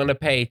reason you want to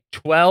pay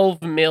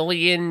 12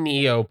 million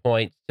Neo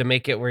points to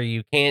make it where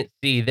you can't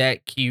see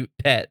that cute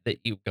pet that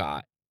you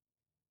got.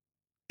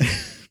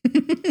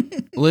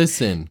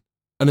 Listen,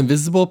 an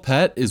invisible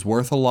pet is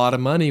worth a lot of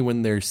money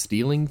when they're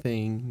stealing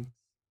things.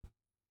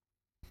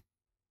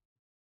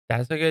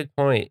 That's a good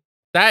point.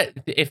 That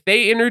if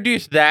they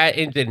introduce that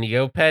into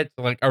Neopets,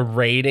 like a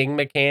raiding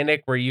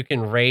mechanic where you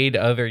can raid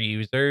other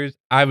users,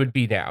 I would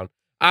be down.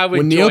 I would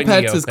When join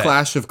Neopets is Neopets.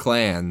 Clash of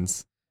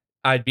Clans.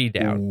 I'd be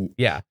down. Ooh.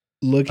 Yeah.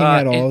 Looking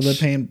at all the it's-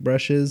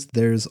 paintbrushes,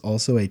 there's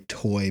also a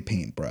toy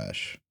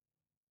paintbrush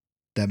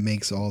that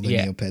makes all the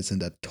Yeah. Neopets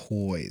into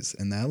toys,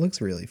 and that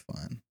looks really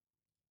fun.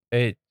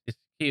 It's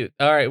cute.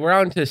 All right, we're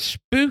on to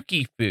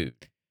spooky food.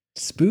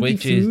 Spooky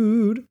Which is-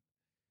 food.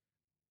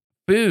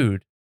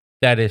 Food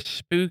that is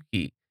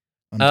spooky.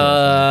 I'm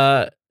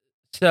terrified.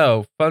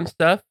 So fun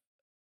stuff.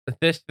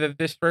 This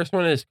first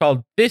one is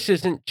called "This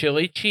Isn't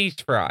Chili Cheese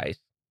Fries."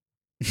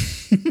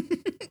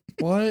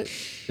 What?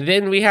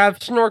 Then we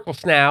have Snorkel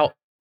Snout.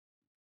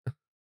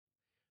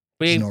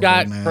 We've Snorkel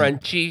got Snout.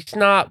 Crunchy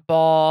Snot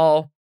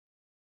Ball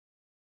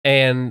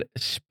and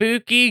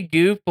Spooky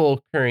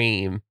Goople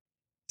Cream.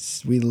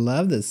 We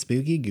love the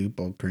spooky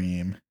Goople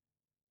cream.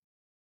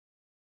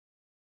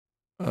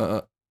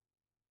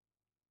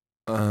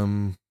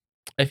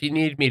 If you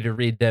need me to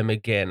read them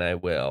again, I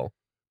will.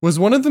 Was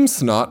one of them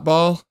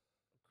Snotball?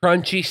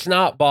 Crunchy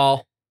Snot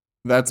Ball.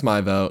 That's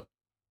my vote.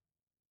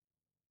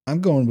 I'm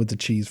going with the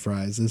cheese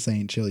fries. This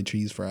ain't chili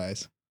cheese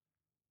fries.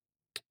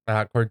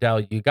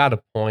 Cordell, you got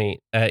a point.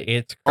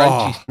 It's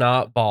Crunchy Oh.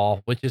 Snot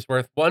Ball, which is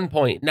worth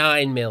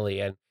 1.9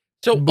 million.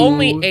 So Boo.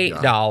 only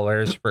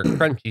 $8 for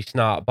Crunchy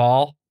Snot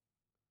Ball.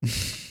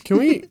 Can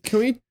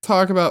we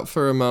talk about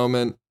for a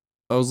moment?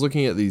 I was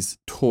looking at these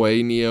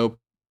toy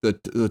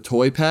the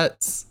toy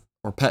pets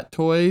or pet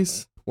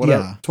toys,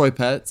 whatever, Yeah. toy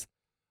pets.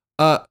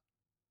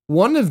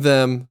 One of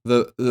them,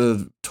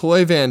 the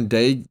toy Van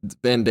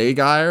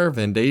Dageir,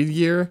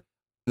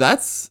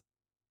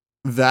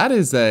 that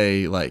is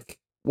a like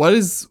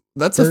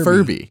that's a Furby.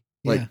 Furby.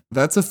 Like Yeah.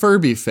 that's a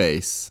Furby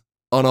face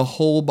on a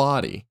whole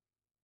body.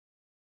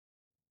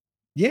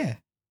 Yeah.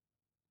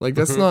 Like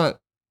that's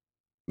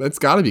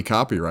got to be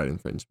copyright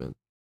infringement.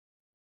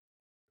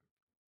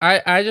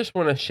 I just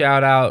want to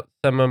shout out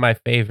some of my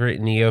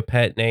favorite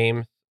Neopet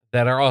names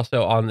that are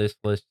also on this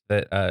list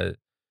that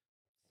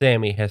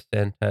Sammy has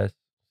sent us,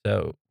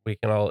 so we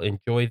can all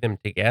enjoy them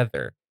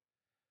together.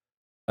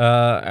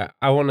 I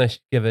want to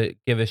give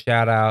a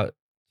shout out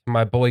to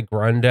my boy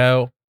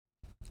Grundo.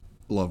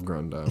 Love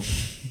Grundo.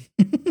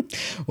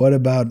 What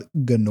about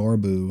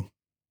Ganorbu?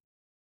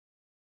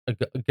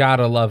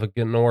 Gotta love a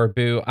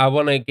Gnorbu. I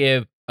want to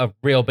give a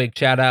real big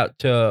shout out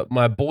to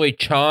my boy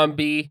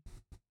Chomby.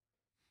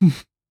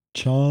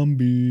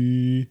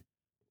 Chomby.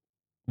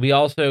 We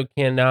also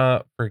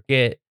cannot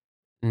forget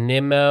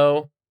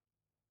Nemo.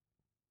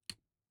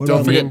 What Don't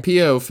about forget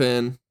P.O.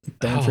 Finn.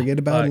 Don't forget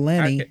about fuck,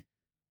 Lenny.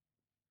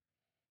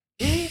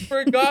 He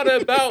forgot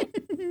about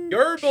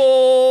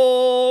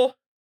Gerbil.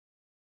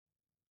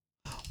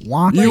 You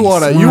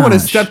wanna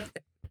step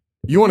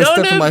None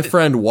on of my the-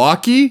 friend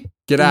Walkie?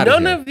 Get out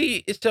of None here.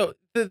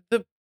 of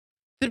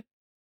the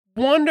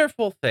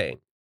wonderful thing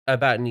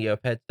about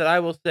Neopets that I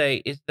will say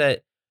is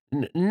that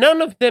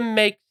none of them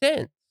make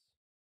sense.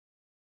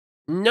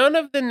 None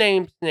of the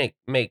names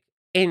make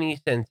any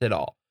sense at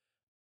all.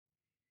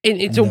 And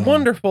it's a No.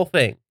 wonderful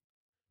thing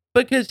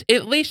because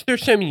at least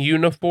there's some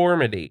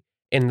uniformity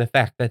in the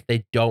fact that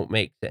they don't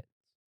make sense.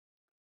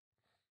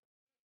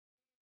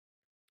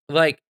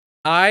 Like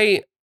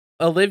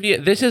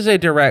Olivia, this is a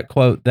direct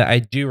quote that I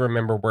do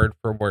remember word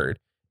for word.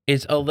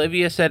 is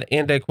Olivia said,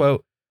 and I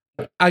quote,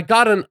 "I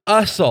got an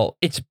ussel.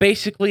 It's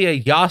basically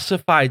a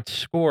yossified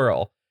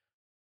squirrel."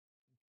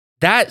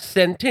 That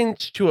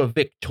sentence to a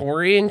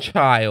Victorian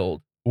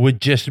child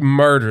would just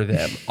murder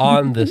them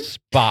on the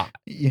spot.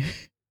 Yeah.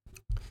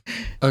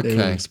 They would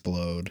Okay.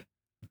 explode.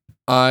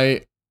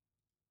 I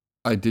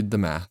did the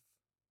math.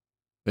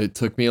 It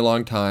took me a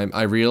long time.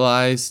 I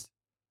realized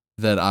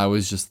that I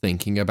was just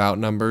thinking about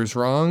numbers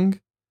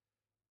wrong,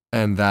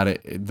 and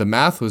that the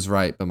math was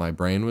right, but my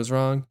brain was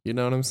wrong. You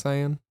know what I'm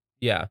saying?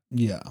 Yeah.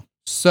 Yeah.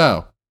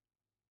 So,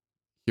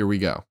 here we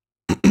go.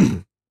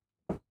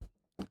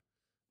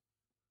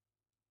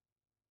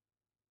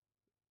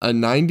 A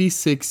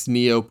 96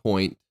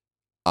 neopoint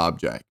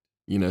object,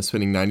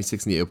 spinning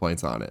 96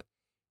 neopoints on it.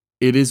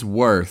 It is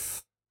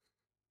worth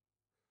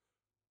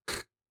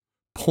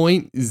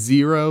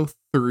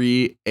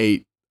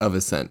 0.038 of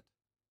a cent.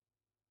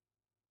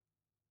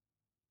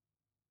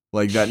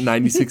 Like that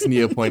 96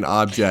 neopoint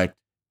object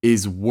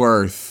is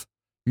worth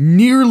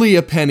nearly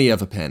a penny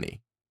of a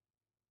penny.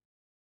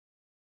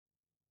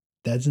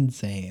 That's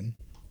insane.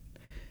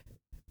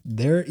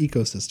 Their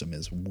ecosystem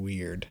is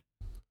weird.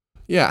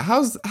 Yeah,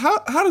 how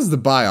does the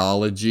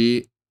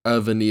biology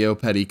of a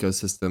Neopet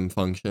ecosystem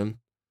function?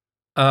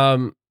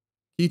 Can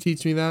you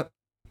teach me that?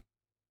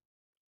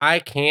 I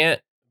can't,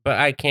 but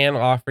I can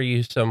offer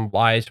you some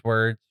wise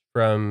words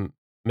from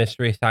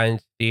Mystery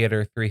Science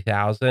Theater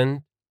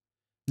 3000.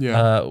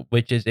 Yeah.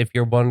 Which is, if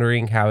you're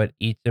wondering how it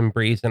eats and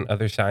breathes and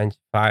other science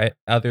facts,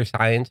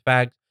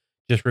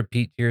 just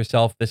repeat to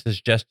yourself, "This is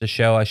just a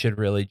show. I should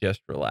really just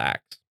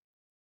relax."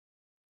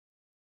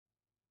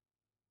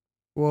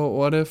 Well,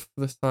 what if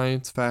the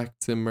science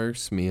facts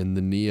immerse me in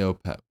the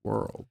Neopet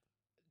world?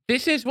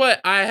 This is what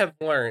I have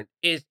learned: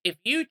 is if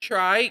you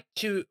try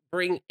to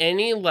bring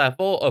any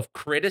level of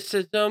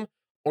criticism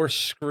or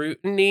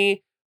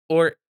scrutiny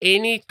or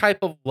any type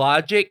of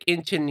logic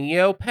into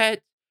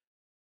Neopets,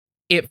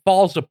 it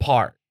falls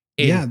apart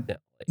Yeah. instantly.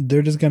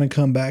 They're just going to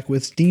come back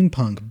with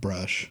steampunk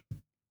brush.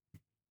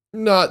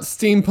 Not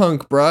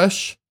steampunk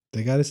brush.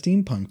 They got a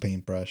steampunk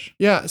paintbrush.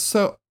 Yeah,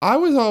 so I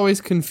was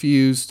always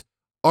confused.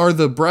 Are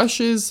the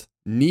brushes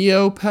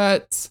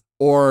Neopets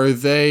or are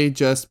they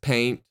just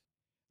paint?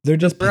 They're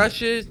just paint.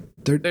 Brushes.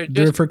 They're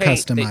just for paint.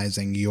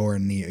 customizing your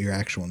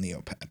actual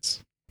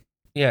Neopets.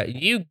 Yeah,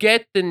 you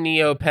get the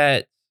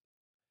Neopets.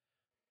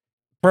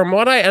 From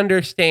what I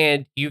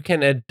understand, you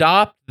can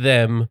adopt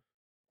them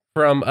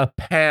from a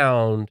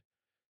pound,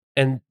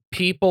 and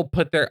people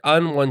put their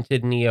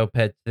unwanted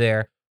Neopets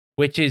there,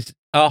 which is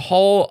a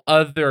whole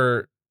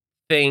other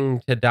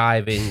thing to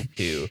dive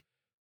into.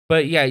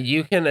 But yeah,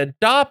 you can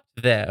adopt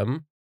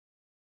them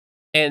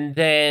and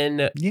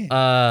then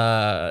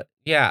paint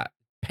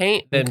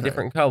them Okay.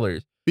 different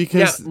colors.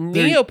 Because now,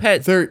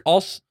 Neopets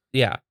also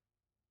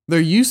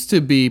there used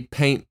to be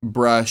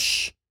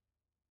paintbrush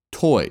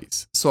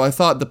toys. So I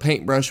thought the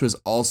paintbrush was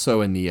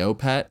also a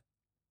Neopet.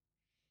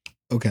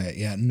 Okay,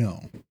 yeah,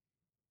 no.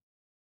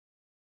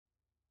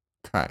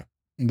 Okay.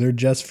 They're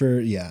just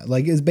for,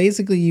 like it's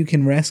basically you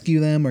can rescue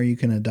them or you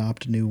can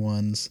adopt new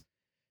ones.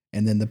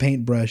 And then the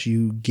paintbrush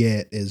you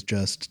get is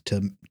just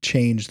to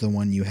change the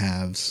one you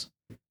have's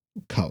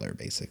color,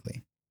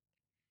 basically.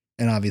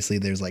 And obviously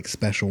there's like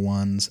special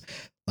ones.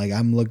 Like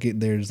I'm looking,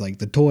 there's like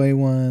the toy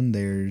one.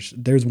 There's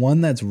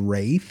one that's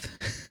Wraith.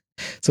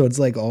 So it's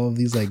like all of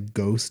these like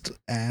ghost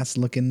ass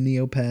looking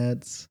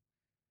Neopets.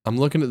 I'm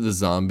looking at the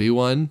zombie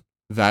one.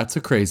 That's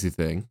a crazy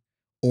thing.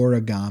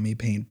 Origami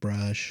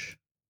paintbrush.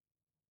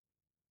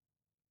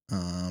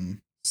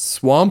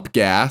 Swamp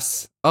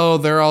gas. Oh,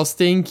 they're all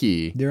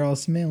stinky. They're all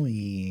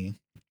smelly.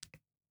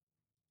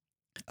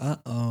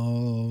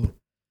 Uh-oh.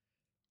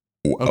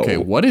 Okay,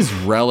 what is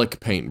relic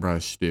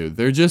paintbrush do?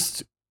 They're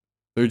just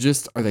are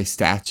they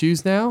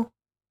statues now?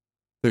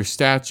 They're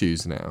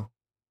statues now.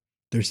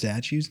 They're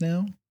statues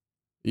now?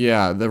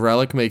 Yeah, the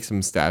relic makes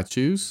them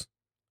statues.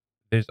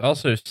 There's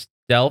also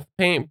stealth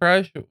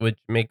paintbrush, which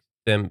makes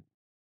them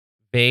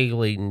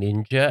vaguely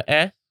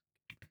ninja-esque.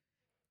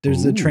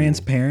 There's the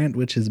transparent,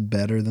 which is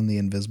better than the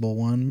invisible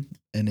one,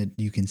 and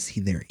you can see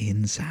their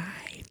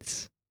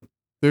insides.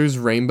 There's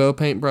rainbow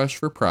paintbrush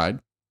for Pride.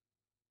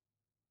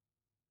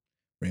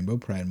 Rainbow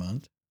Pride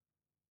Month.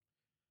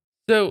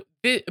 So,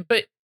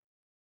 but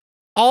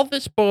all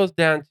this boils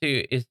down to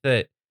is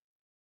that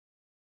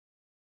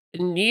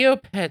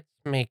Neopets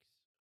makes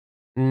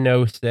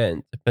no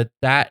sense, but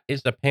that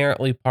is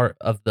apparently part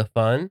of the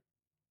fun.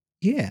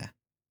 Yeah.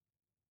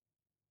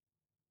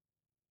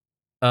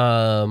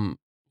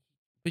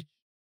 Which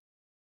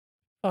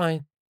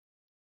fine.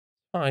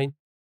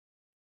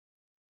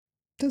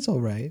 That's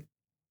all right.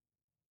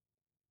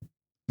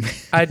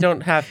 I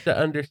don't have to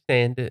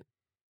understand it.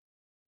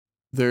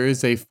 There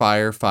is a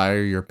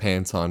fire your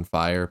pants on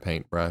fire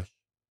paintbrush.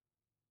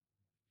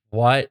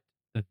 What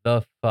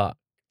the fuck?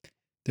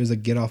 There's a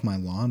get off my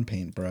lawn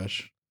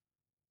paintbrush.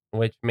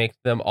 Which makes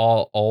them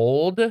all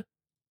old?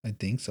 I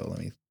think so.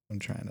 I'm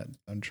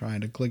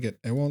trying to click it.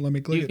 It won't let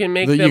me click You it. can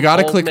make You them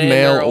gotta old click men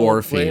male or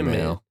old women.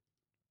 female.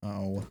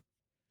 Oh.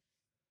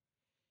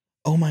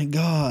 Oh my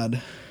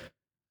god.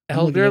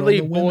 And look at all Elderly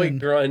the boy women.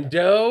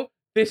 Grundo.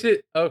 This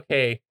is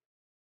okay.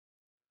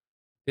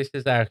 This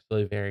is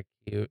actually very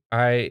cute.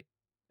 Am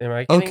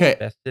I getting Okay.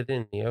 invested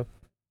in Neo?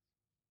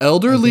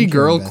 Elderly think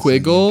you're girl invested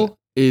in Quiggle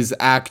is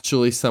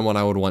actually someone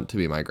I would want to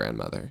be my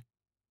grandmother.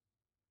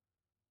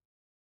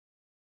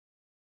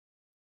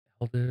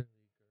 Elderly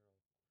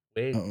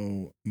Wait,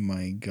 Oh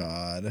my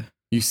god.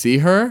 You see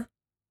her?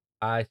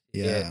 I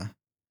see it. Yeah.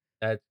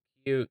 That's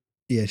cute.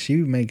 Yeah, she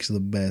makes the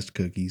best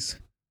cookies.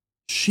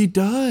 She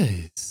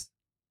does.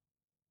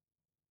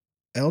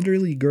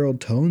 Elderly girl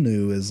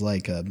Tonu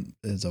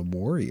is a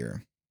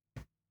warrior.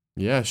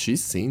 Yeah,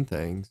 she's seen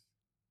things.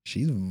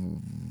 She's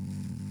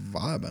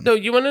vibing. So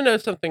you want to know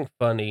something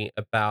funny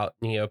about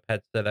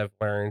Neopets that I've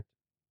learned?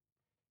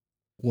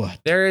 What?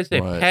 There is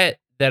a What? pet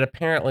that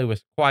apparently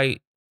was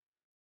quite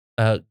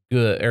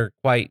good or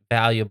quite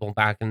valuable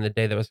back in the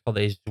day that was called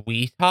a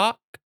Zweetok.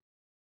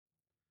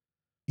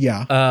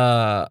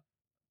 Yeah.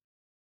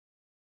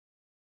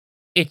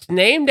 It's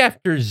named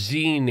after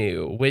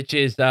Xenu, which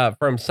is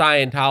from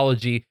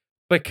Scientology,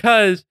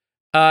 because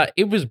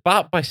it was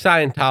bought by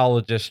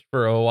Scientologists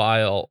for a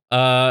while.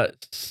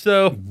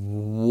 So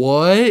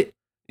What?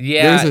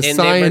 yeah, There's a and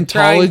they were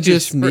trying to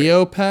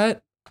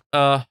Scientologist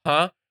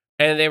Neopet?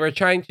 and they were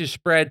trying to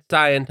spread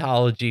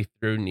Scientology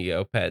through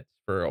Neopets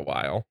for a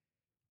while.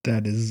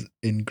 That is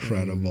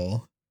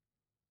incredible.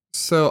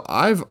 So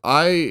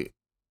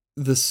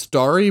the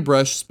Starry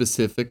Brush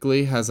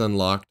specifically has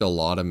unlocked a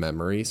lot of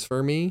memories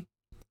for me.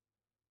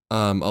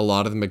 A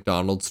lot of the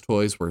McDonald's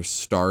toys were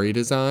starry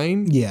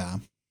designed. Yeah.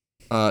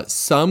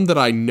 Some that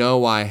I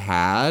know I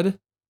had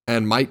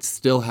and might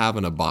still have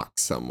in a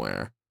box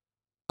somewhere.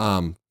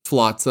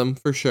 Flotsam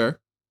for sure.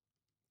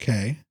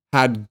 Okay.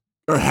 Had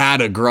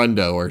a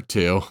Grundo or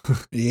two.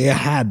 Yeah,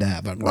 had to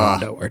have a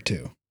Rondo or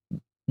two.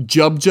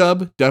 Jub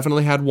Jub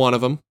definitely had one of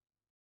them.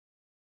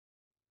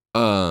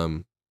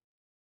 Jump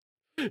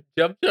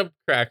Jump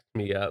cracks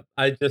me up.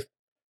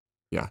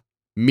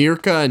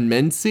 Mirka and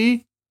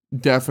Mincy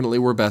definitely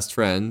were best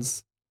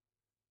friends.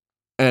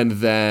 And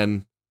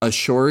then a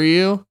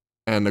Shoryu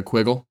and a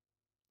Quiggle.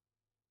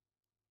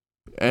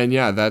 And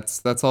yeah,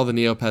 that's all the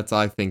Neopets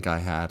I think I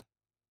had.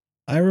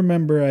 I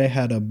remember I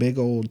had a big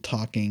old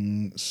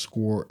talking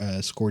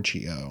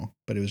Scorchio,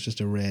 but it was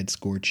just a red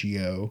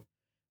Scorchio.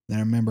 And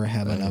I remember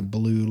having a Dang.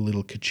 blue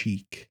little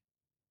Kachik.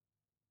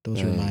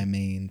 Those were my Dang.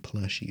 main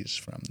plushies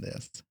from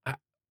this.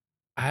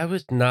 I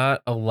was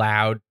not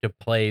allowed to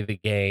play the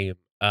game.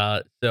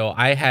 So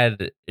I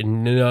had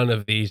none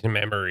of these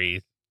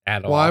memories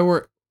at all. Why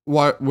were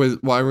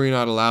you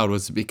not allowed?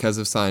 Was it because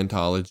of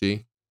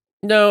Scientology?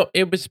 No,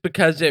 it was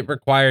because it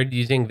required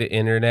using the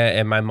internet,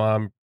 and my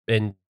mom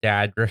and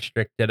dad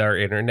restricted our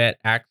internet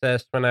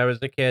access when I was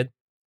a kid.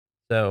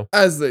 So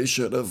As they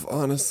should have,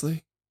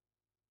 honestly.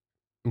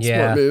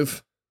 yeah, Smart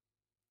move.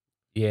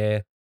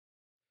 yeah.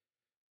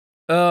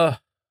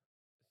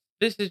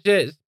 This is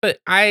just, but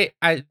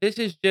this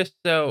is just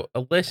so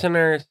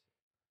listeners,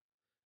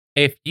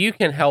 if you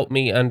can help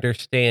me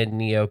understand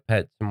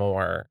Neopets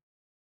more,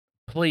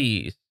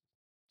 please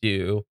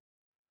do.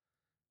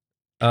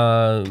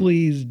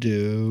 Please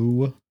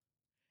do.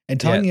 And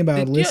talking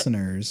about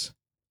listeners,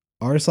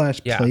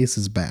 r/place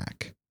is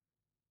back.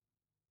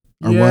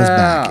 Or was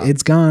back.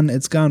 It's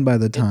gone by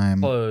the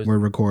time we're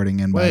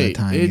recording and by the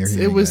time you're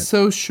hearing it was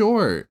so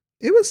short.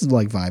 It was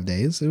like 5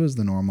 days. It was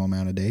the normal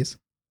amount of days.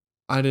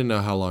 I didn't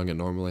know how long it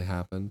normally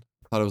happened.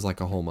 I thought it was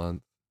like a whole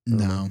month.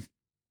 No.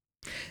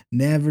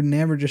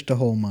 Never just a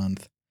whole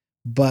month.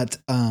 But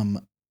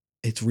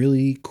it's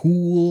really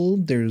cool.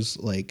 There's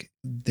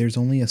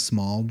only a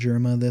small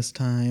Germa this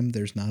time.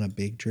 There's not a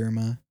big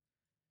Germa.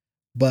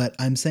 But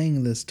I'm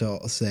saying this to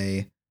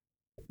say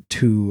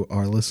to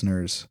our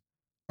listeners,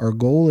 our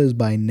goal is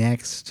by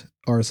next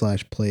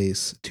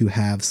r/place to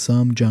have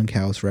some junk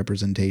house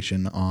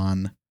representation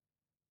on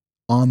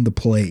the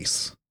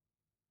place.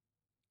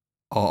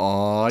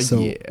 Oh, so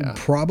yeah.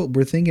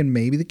 we're thinking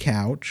maybe the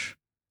couch,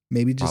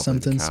 maybe just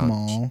something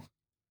small.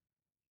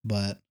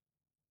 But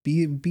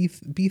be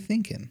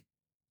thinking.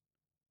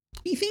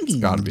 Be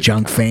thinking,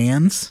 junk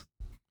fans.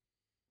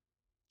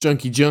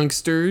 Junky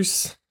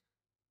junksters.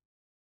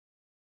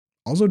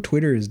 Also,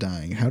 Twitter is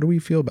dying. How do we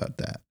feel about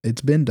that?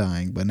 It's been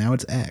dying, but now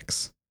it's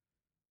X.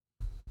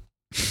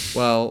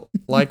 Well,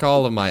 like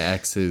all of my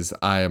exes,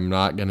 I am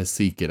not going to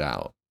seek it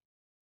out.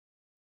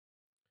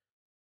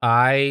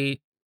 I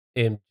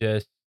am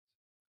just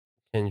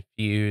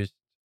confused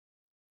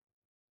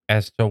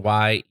as to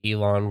why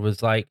Elon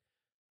was like,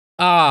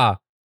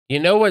 you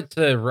know what's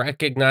a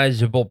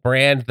recognizable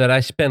brand that I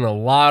spent a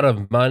lot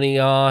of money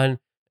on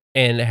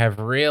and have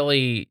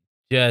really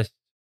just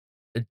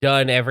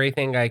done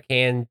everything I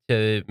can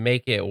to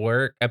make it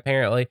work?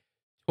 Apparently,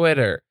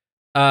 Twitter.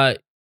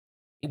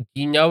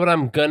 You know what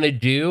I'm gonna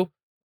do?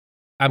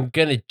 I'm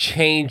gonna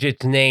change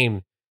its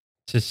name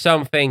to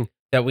something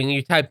that when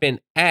you type in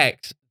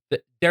X,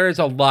 there is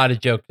a lot of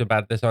jokes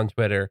about this on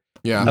Twitter.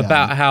 Yeah.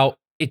 About how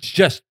it's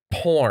just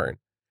porn.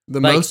 The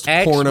most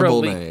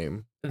pornable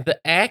name. The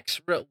X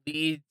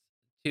leads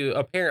to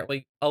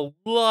apparently a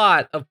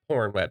lot of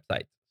porn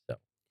websites. So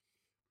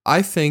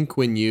I think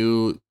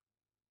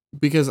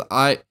because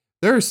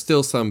there are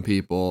still some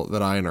people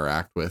that I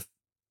interact with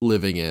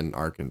living in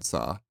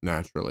Arkansas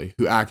naturally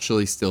who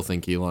actually still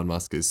think Elon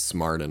Musk is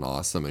smart and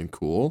awesome and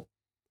cool.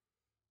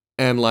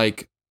 And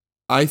like,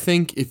 I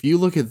think if you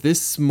look at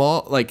this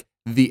small, like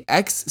the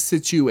X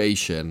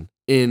situation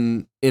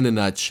in a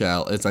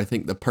nutshell, is I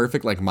think the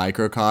perfect like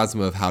microcosm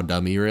of how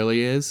dumb he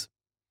really is.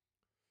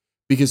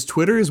 Because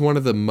Twitter is one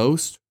of the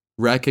most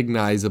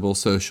recognizable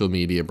social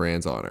media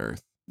brands on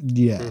earth.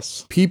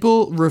 Yes.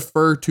 People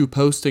refer to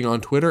posting on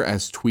Twitter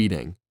as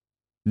tweeting.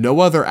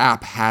 No other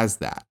app has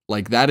that.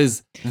 Like that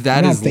is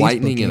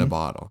lightning in a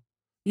bottle.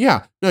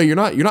 Yeah. No, you're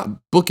not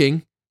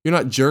booking. You're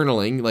not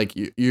journaling. Like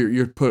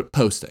you're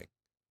posting.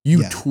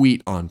 You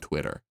tweet on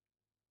Twitter.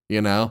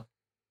 You know?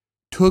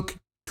 Took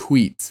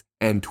tweets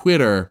and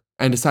Twitter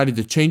and decided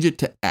to change it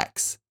to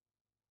X.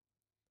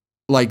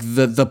 Like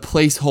the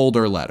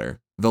placeholder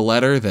letter. The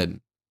letter that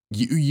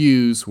you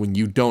use when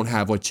you don't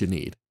have what you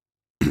need.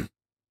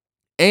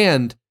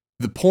 And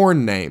the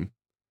porn name.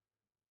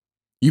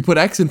 You put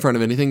X in front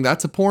of anything,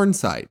 that's a porn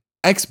site.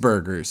 X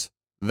Burgers,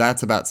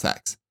 that's about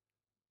sex.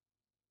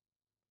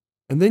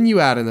 And then you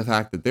add in the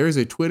fact that there is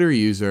a Twitter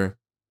user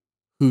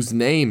whose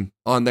name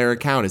on their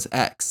account is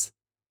X,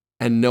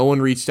 and no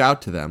one reached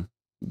out to them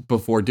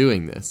before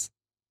doing this.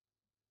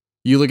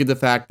 You look at the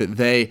fact that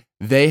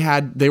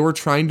they were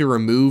trying to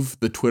remove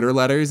the Twitter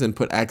letters and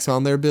put X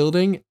on their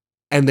building,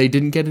 and they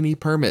didn't get any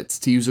permits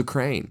to use a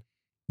crane.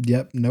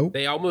 Yep, nope.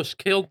 They almost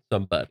killed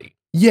somebody.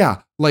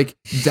 Yeah, like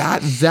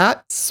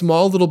that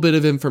small little bit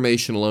of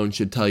information alone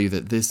should tell you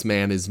that this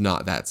man is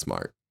not that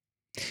smart.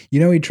 You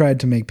know, he tried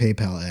to make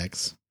PayPal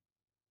X.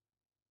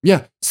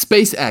 Yeah,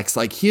 SpaceX,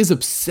 like he is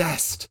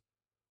obsessed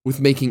with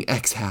making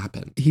X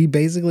happen. He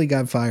basically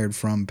got fired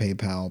from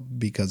PayPal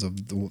because of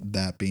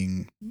that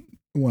being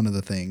one of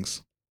the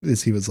things.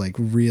 Is he was like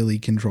really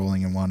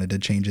controlling and wanted to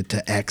change it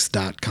to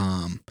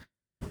X.com.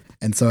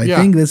 And so I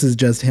think this is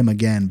just him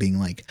again being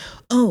like,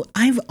 oh,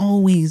 I've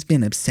always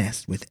been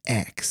obsessed with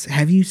X.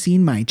 Have you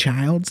seen my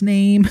child's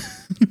name?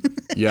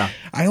 Yeah.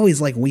 I always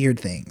like weird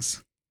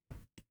things.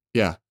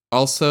 Yeah.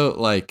 Also,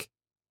 like,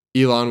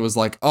 Elon was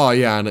like, oh,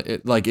 yeah, and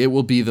it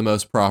will be the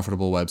most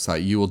profitable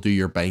website. You will do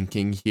your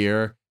banking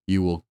here. It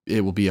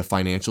will be a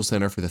financial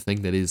center for the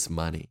thing that is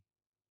money.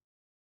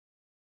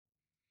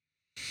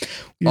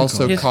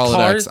 Also, call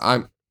it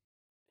X.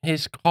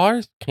 His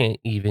cars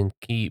can't even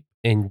keep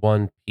in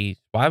one piece.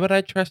 Why would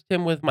I trust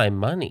him with my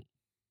money?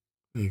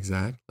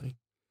 Exactly.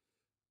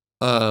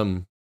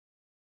 What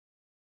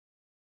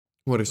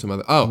are some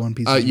other? Oh,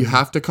 you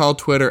have to call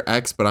Twitter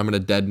X, but I'm gonna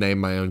dead name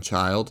my own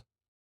child.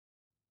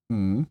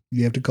 You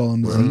have to call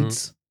him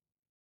Zeets.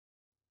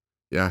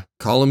 Yeah,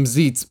 call him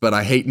Zeets, but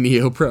I hate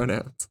neo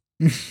pronouns.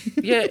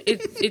 Yeah,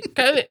 it's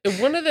kind of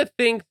one of the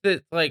things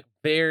that's like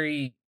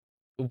very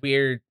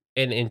weird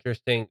and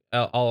interesting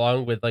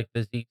along with like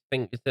the Zeets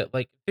thing is that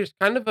like there's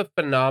kind of a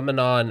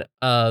phenomenon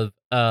of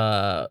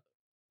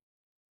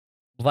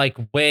like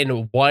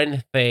when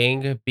one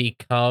thing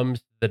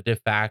becomes the de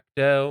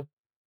facto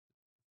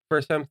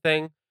for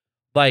something,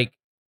 like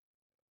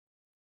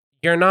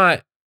you're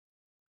not,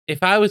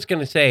 if I was going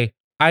to say,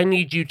 I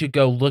need you to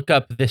go look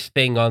up this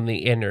thing on the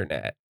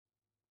internet.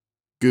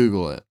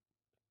 Google it.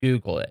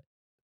 Google it.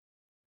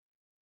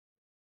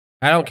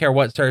 I don't care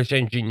what search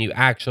engine you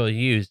actually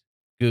use.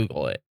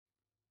 Google it.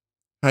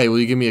 Hey, will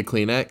you give me a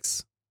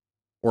Kleenex?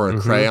 Or a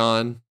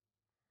crayon?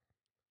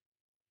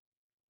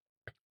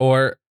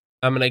 Or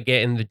I'm going to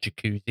get in the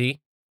jacuzzi.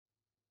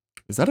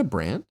 Is that a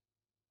brand?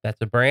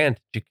 That's a brand.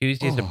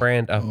 Jacuzzi is a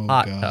brand of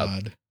hot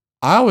tub.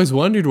 I always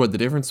wondered what the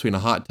difference between a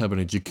hot tub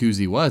and a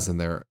jacuzzi was, and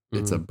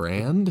it's a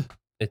brand?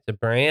 It's a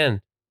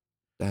brand.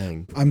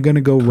 Dang. I'm going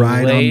to go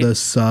ride on the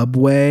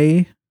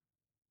subway.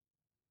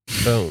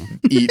 Boom.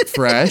 Eat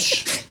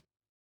fresh.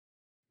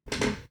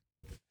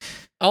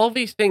 All of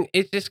these things,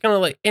 it's just kind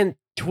of like, and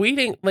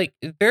tweeting, like,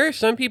 there are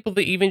some people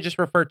that even just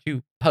refer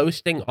to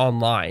posting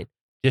online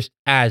just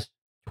as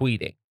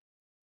tweeting.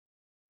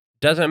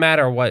 Doesn't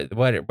matter where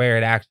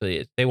it actually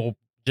is. They will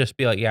just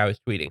be like, yeah, I was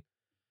tweeting.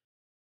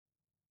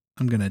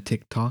 I'm going to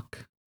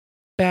TikTok.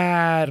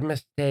 Bad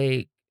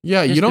mistake.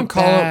 Yeah, just you don't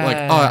call it like,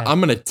 oh, I'm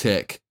going to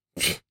tick.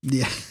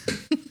 Yeah.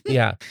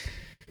 Yeah.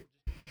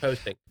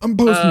 Posting. I'm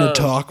posting a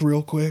talk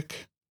real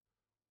quick.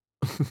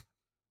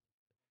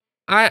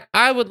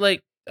 I would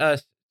like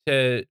us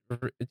to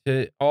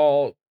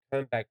all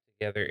come back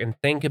together and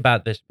think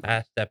about this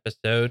past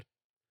episode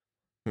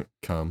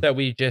that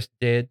we just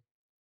did.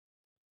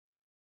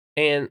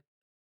 And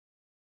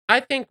I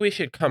think we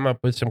should come up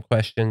with some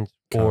questions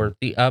for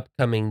the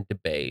upcoming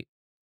debate.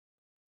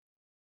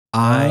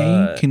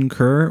 I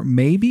concur.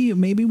 Maybe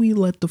we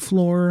let the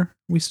floor.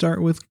 We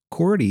start with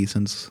Cordy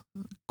since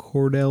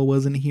Cordell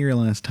wasn't here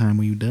last time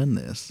we've done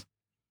this.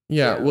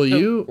 Yeah. Will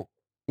you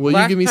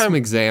give me some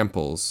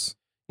examples?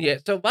 Yeah.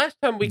 So last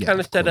time we kind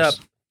of set up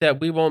that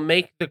we will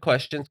make the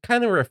questions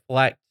kind of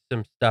reflect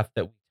some stuff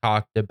that we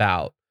talked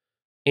about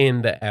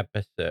in the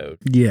episode.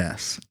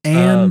 Yes.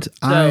 And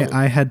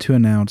I had to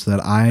announce that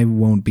I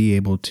won't be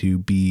able to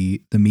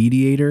be the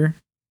mediator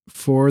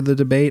for the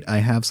debate, I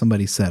have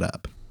somebody set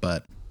up,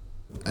 but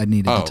I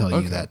needed to Oh, tell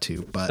okay. you that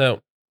too. But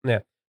So yeah.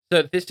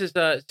 So this is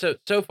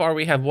so far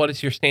we have what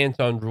is your stance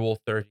on Rule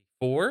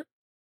 34?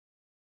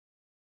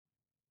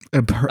 we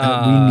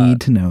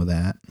need to know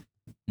that.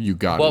 You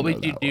gotta What know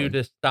would you that do one.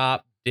 to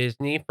stop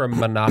Disney from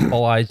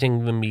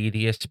monopolizing the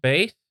media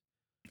space?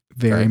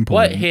 Very Okay.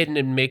 important. What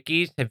hidden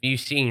Mickeys have you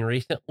seen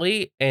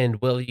recently,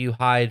 and will you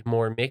hide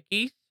more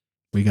Mickeys?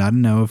 We got to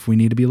know if we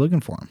need to be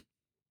looking for them.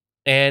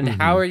 And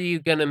how Mhm. are you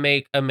going to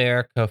make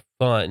America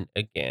fun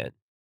again?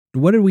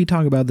 What did we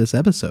talk about this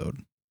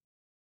episode?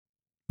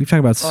 We've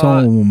talked about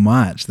so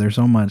much. There's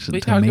so much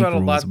We to talked make about a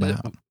rules lot.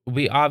 about.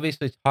 We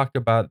obviously talked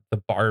about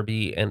the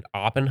Barbie and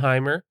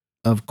Oppenheimer.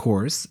 Of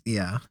course,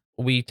 yeah.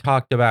 We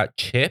talked about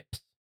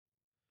chips.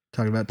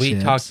 Talked about We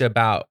chips. talked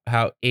about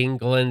how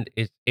England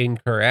is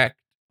incorrect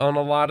on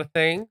a lot of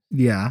things.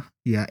 Yeah,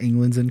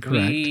 England's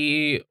incorrect.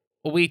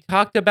 We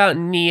talked about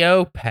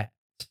Neopets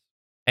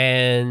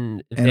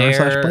and our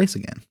slash place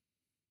again.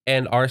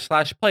 and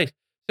r/place.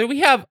 So we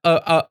have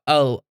a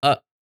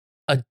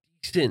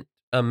decent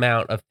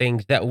amount of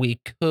things that we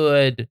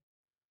could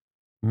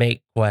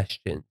make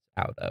questions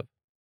out of.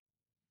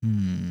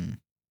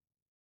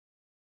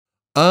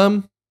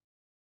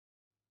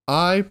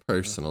 I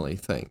personally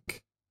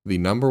think the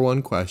number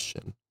one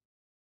question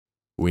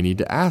we need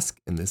to ask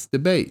in this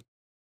debate.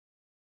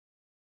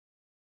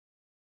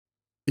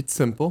 It's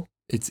simple.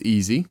 It's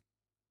easy.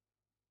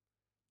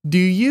 Do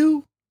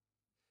you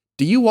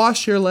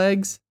wash your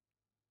legs?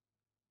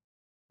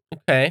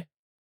 Okay.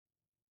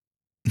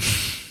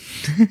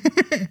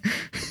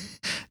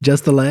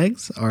 Just the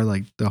legs or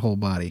like the whole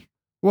body?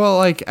 Well,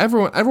 like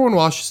everyone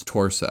washes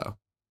torso.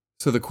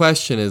 So the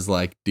question is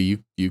like, do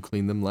you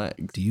clean them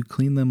legs? Do you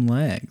clean them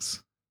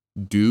legs?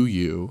 Do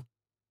you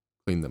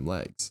clean them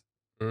legs?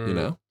 You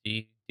know?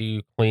 Do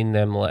you clean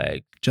them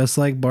legs? Just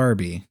like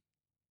Barbie.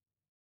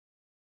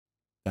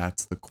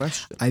 That's the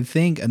question. I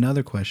think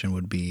another question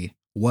would be,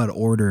 what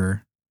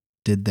order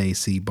did they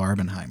see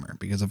Barbenheimer?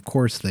 Because of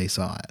course they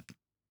saw it.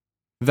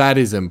 That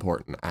is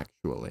important,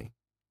 actually.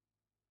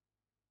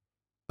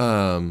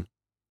 I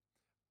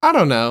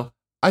don't know.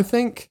 I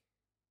think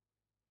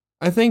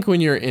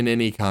when you're in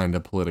any kind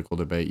of political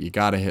debate, you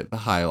got to hit the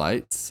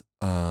highlights.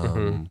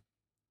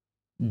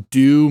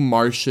 Do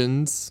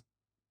Martians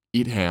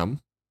eat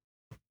ham?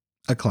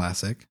 A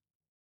classic.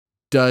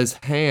 Does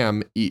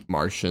ham eat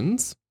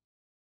Martians?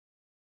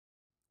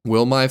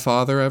 Will my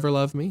father ever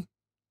love me?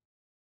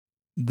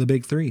 The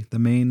big three, the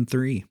main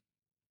three.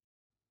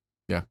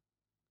 Yeah.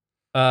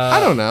 I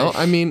don't know.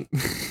 I mean,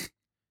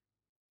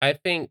 I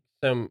think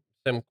some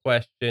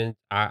questions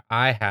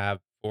I have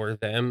for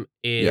them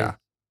is Yeah.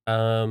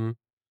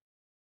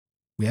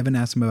 We haven't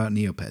asked them about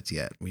Neopets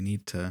yet. We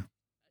need to.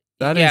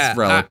 That is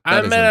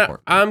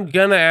important. I'm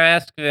gonna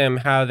ask them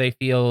how they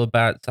feel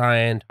about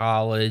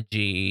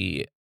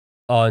Scientology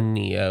on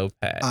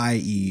Neopets.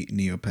 I.e.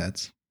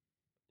 Neopets.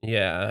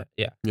 Yeah.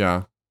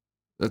 Yeah.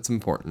 That's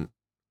important.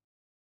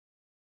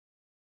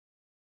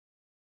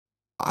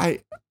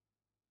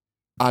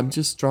 I'm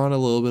just drawing a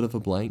little bit of a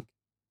blank.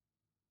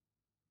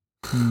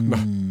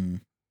 You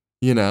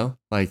know,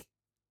 like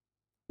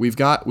we've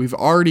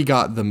already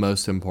got the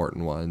most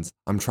important ones.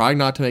 I'm trying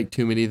not to make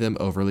too many of them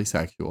overly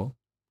sexual.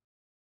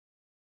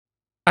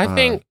 I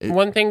think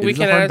one thing we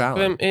can ask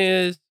them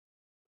is,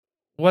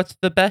 what's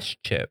the best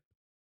chip?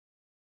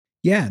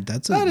 Yeah,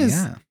 that's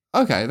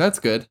okay. That's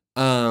good.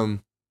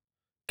 Because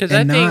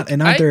and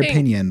not their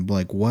opinion.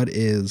 Like, what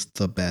is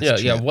the best? Yeah,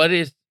 chip? yeah. What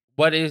is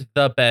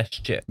the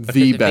best chip? Because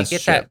the best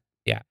chip.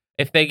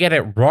 If they get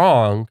it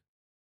wrong,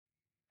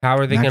 how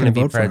are they going to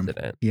be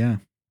president? Yeah,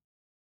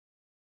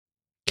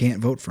 can't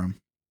vote for him.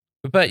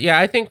 But yeah,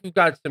 I think we've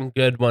got some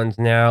good ones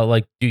now.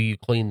 Like, do you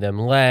clean them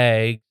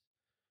legs?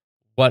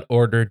 What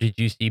order did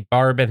you see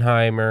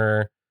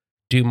Barbenheimer?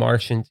 Do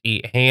Martians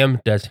eat ham?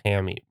 Does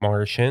ham eat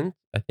Martians?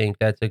 I think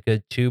that's a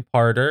good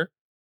two-parter.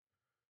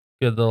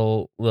 Good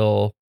little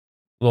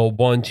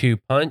 1-2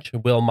 punch.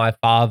 Will my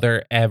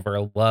father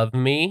ever love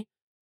me?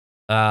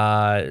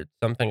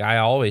 Something I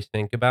always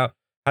think about.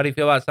 How do you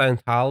feel about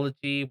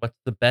Scientology? What's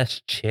the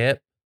best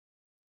chip?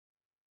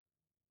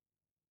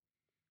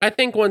 I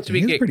think once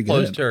we get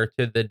closer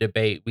to the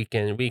debate, we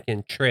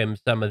can trim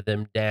some of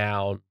them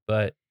down.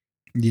 But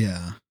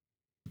yeah,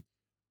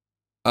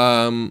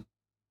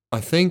 I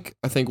think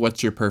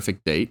what's your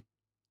perfect date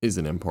is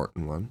an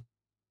important one.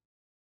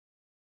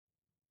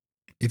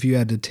 If you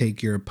had to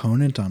take your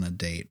opponent on a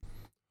date,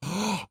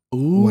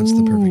 what's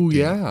the perfect date?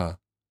 Yeah,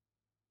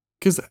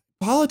 because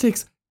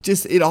politics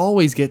it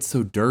always gets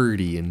so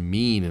dirty and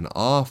mean and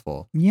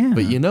awful. Yeah,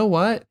 but you know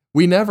what?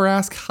 We never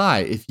ask, hi,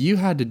 if you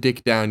had to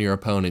dick down your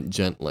opponent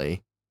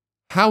gently,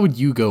 how would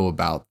you go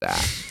about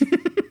that?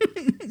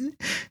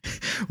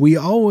 We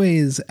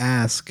always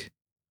ask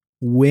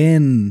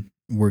when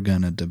we're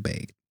going to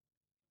debate,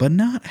 but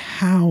not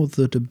how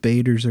the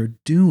debaters are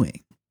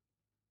doing.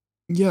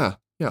 Yeah.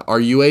 Are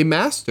you a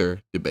master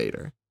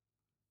debater?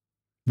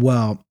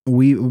 Well,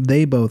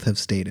 they both have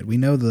stated. We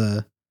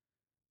know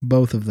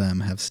both of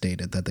them have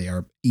stated that they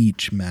are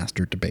each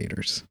master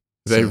debaters.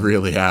 They So,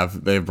 really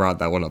have. They've brought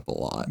that one up a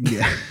lot.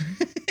 yeah.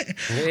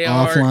 They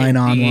are Offline,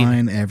 indeed.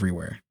 online,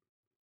 everywhere.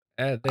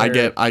 I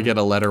get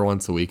a letter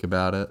once a week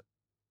about it.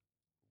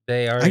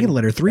 They are. I get a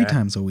letter 3 that.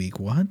 times a week.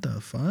 What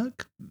the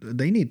fuck?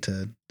 They need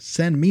to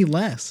send me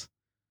less.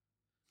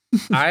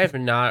 I have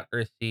not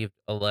received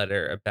a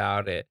letter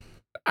about it.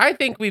 I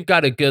think we've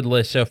got a good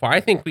list so far.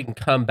 I think we can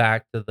come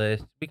back to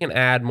this. We can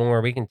add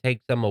more. We can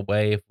take some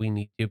away if we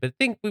need to. But I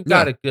think we've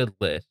got a good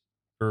list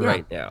for Yeah.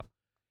 right now.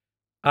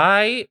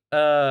 I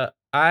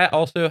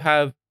also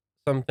have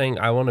something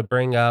I want to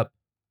bring up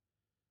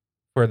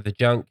for the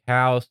junk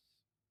house.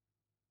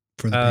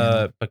 For the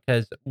panel.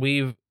 Because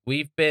we've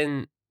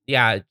been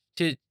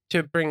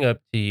to bring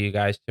up to you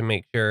guys to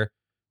make sure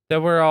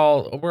that we're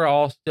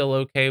all still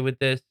okay with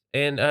this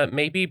and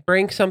maybe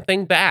bring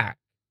something back.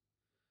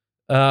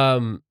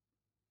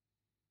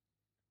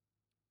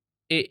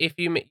 If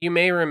you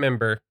may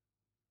remember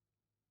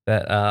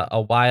that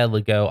a while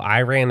ago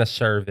I ran a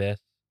service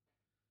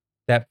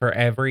that for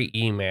every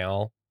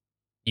email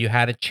you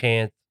had a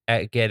chance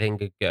at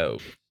getting a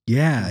ghost.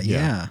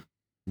 Yeah.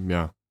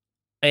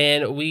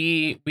 And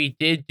we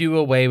did do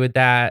away with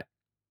that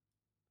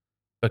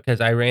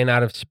because I ran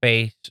out of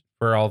space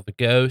for all the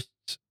ghosts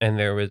and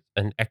there was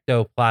an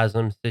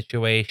ectoplasm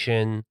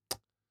situation.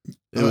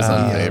 It was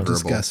unfavorable.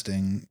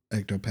 Disgusting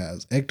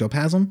ectoplasm.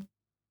 Ectoplasm.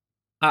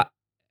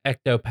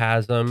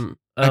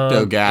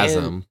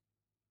 Ectogasm.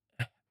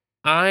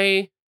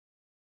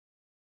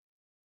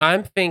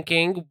 I'm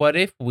thinking, what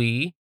if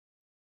we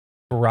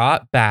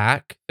brought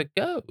back the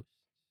ghost?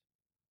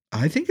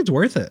 I think it's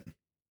worth it.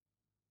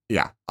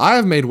 Yeah, I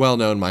have made well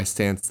known my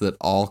stance that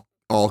all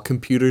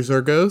computers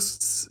are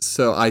ghosts.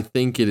 So I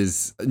think it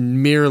is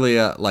merely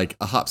a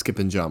hop, skip,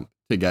 and jump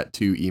to get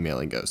to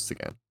emailing ghosts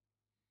again.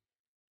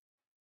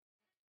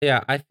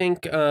 Yeah, I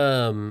think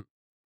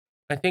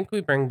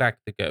we bring back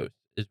the ghost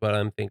is what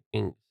I'm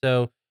thinking.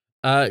 So,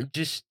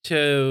 just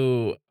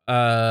to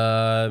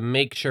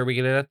make sure we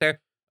get it out there,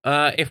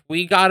 if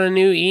we got a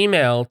new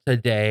email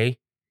today,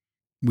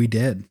 We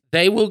did.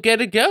 they will get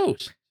a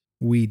ghost.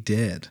 We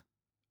did.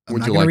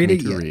 Would you like me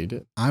to read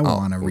it? I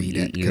want to read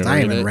it because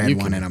I haven't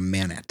read one in a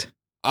minute.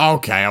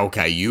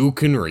 Okay, you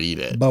can read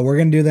it. But we're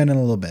gonna do that in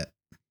a little bit.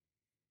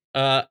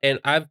 And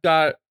I've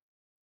got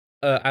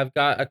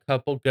a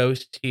couple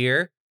ghosts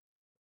here,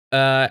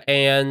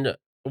 and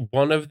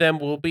one of them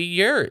will be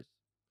yours.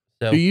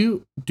 So do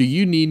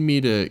you need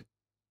me to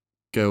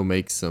go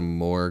make some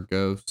more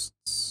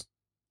ghosts?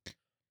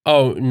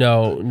 Oh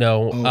no.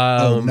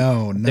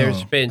 No.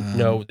 There's been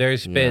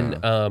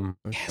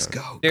Yes,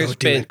 go. There's Go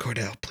do been it,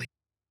 Cordell, please.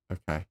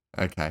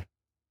 Okay.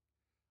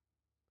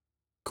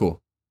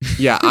 Cool.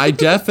 Yeah, I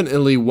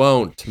definitely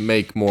won't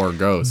make more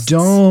ghosts.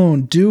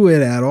 Don't do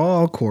it at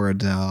all,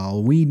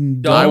 Cordell. We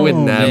don't I would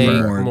need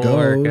never. more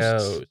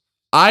ghosts.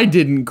 I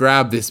didn't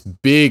grab this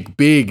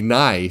big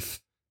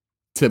knife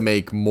to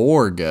make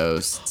more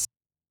ghosts.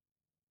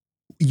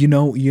 You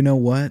know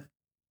what?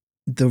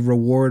 The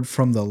reward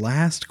from the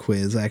last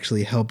quiz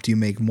actually helped you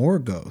make more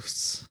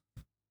ghosts.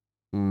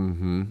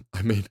 Mm-hmm.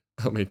 I made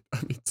so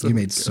You many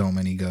made so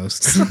many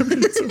ghosts.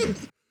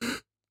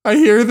 I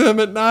hear them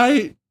at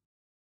night.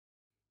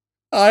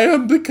 I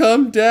am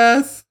become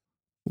death.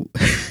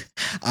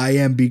 I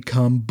am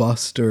become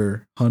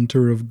Buster,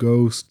 hunter of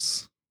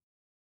ghosts.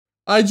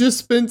 I just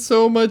spent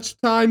so much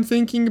time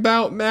thinking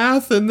about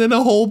math and then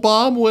a whole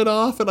bomb went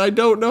off and I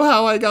don't know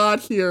how I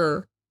got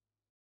here.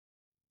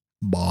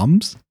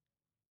 Bombs?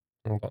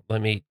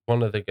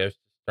 One of the ghosts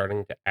is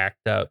starting to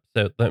act up,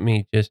 so let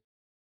me just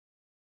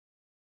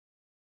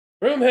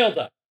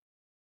Broomhilda.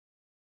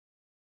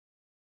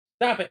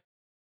 Stop it.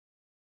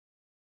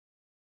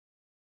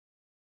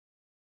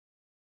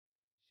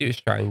 She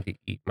was trying to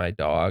eat my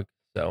dog,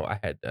 so I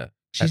had to.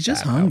 She's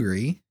just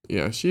hungry.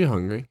 Yeah, she's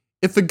hungry.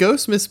 If the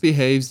ghost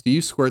misbehaves, do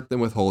you squirt them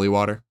with holy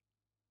water?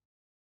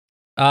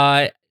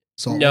 Salt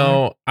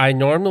No, water? I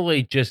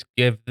normally just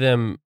give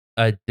them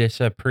a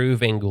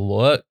disapproving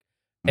look,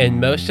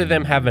 and most of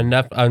them have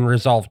enough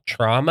unresolved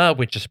trauma,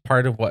 which is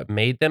part of what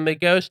made them a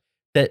ghost,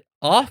 that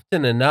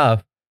often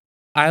enough,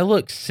 I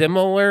look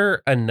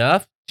similar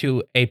enough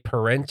to a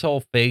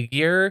parental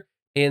figure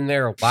in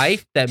their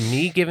life that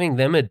me giving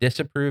them a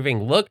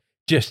disapproving look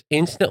just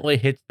instantly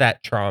hits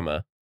that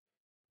trauma.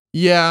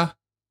 Yeah,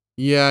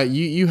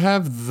 you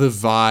have the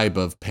vibe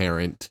of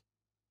parent.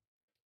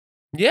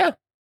 Yeah.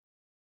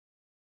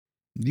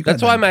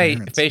 That's why my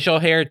facial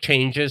hair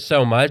changes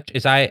so much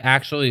is I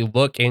actually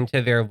look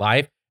into their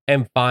life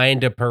and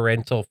find a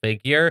parental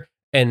figure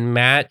and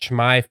match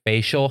my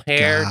facial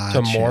hair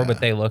to more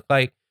what they look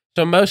like.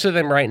 So most of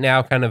them right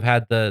now kind of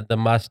had the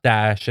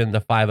mustache and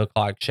the 5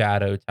 o'clock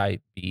shadow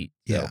type beat.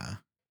 So. Yeah.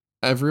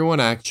 Everyone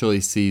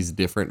actually sees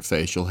different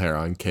facial hair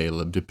on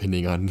Caleb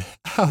depending on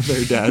how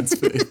their dad's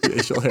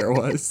facial hair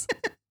was.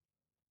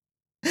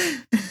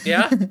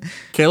 Yeah.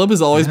 Caleb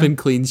has always been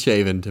clean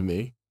shaven to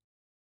me.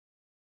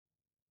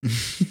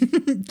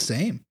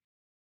 Same.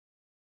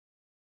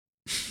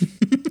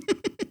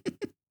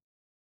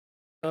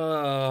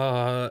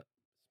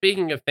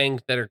 Speaking of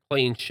things that are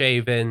clean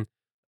shaven,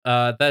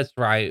 that's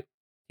right.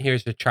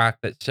 here's a track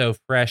that's so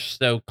fresh,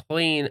 so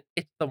clean.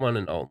 It's the one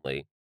and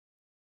only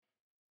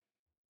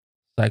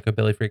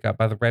Psychobilly Freak Out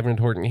by the Reverend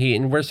Horton Heat.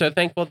 And we're so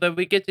thankful that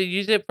we get to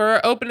use it for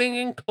our opening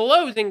and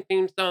closing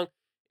theme song.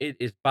 It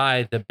is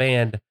by the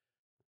band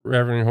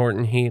Reverend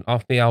Horton Heat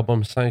off the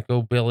album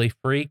Psychobilly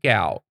Freak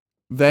Out.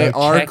 They Go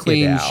are check it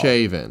clean out.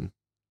 shaven.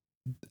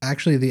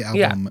 Actually, the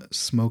Yeah. album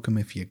 "Smoke 'Em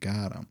If You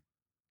Got 'Em."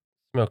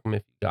 Smoke 'em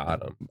if you got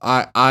them.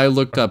 I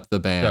looked up the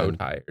So band.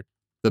 tired.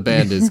 The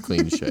band is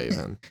clean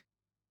shaven.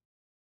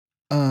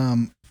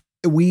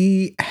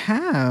 We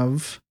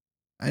have.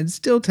 It's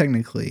still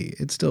technically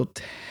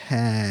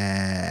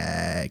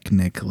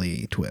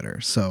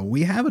Twitter. So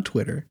we have a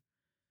Twitter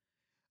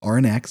or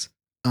an X.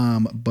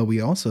 But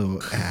we also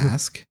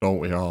ask Don't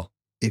we all?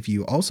 if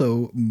you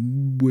also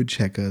would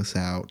check us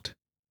out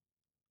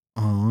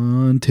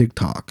on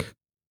TikTok.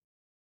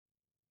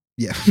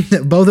 Yeah,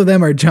 both of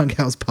them are Junk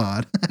House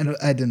Pod.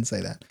 I didn't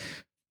say that.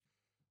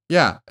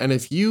 Yeah, and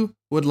if you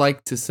would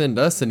like to send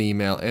us an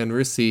email and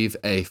receive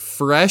a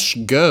fresh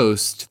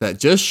ghost that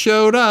just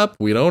showed up,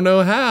 we don't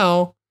know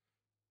how,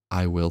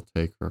 I will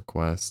take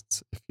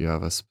requests. If you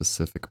have a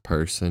specific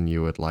person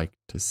you would like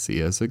to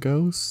see as a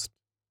ghost,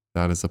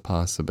 that is a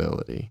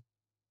possibility.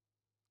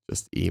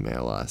 Just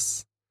email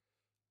us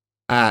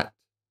at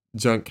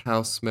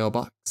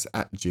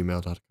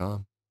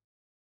junkhousemmailbox@gmail.com.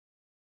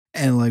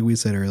 And like we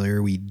said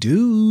earlier, we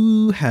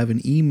do have an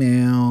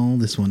email.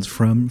 This one's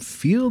from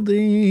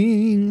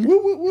Fielding.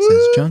 It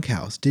says, Junk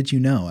House, did you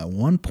know at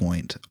one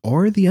point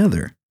or the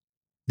other,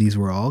 these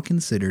were all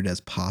considered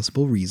as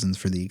possible reasons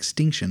for the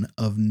extinction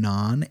of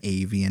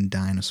non-avian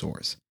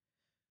dinosaurs?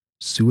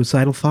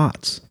 Suicidal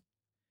thoughts,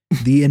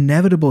 the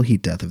inevitable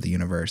heat death of the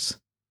universe,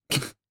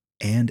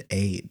 and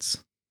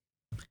AIDS.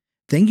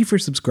 Thank you for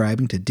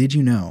subscribing to Did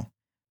You Know?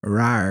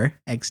 Rar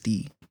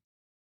XD.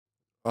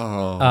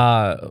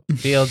 Oh.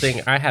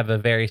 Fielding, I have a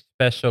very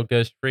special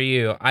ghost for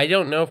you. I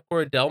don't know if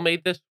Cordell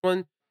made this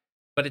one,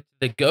 but it's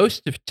the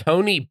ghost of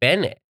Tony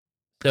Bennett.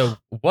 So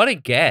what a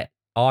get,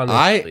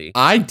 honestly.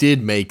 I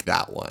did make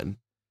that one.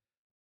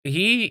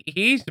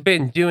 He's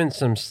been doing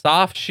some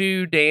soft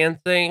shoe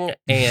dancing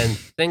and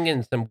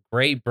singing some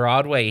great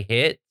Broadway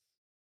hits.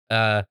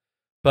 But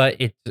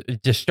it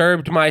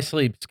disturbed my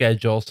sleep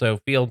schedule. So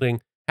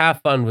Fielding, have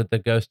fun with the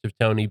ghost of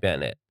Tony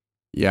Bennett.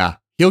 Yeah,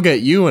 he'll get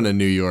you in a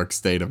New York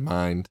state of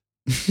mind.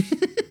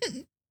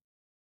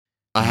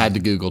 I had to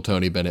Google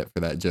Tony Bennett for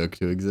that joke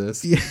to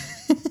exist. Yeah.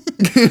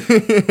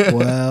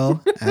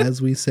 Well,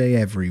 as we say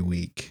every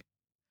week,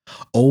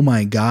 oh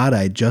my God,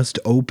 I just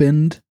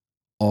opened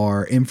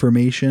our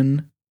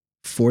information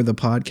for the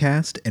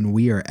podcast and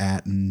we are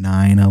at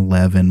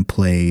 911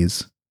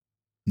 plays.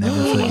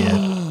 Never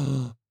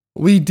forget.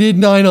 We did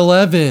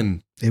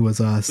 9/11. It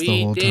was us the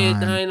whole We did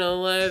time.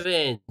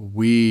 9/11.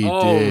 We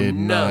did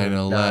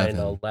 9/11.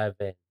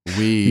 9/11.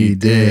 We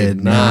did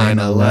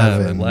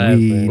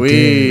 9/11.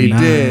 We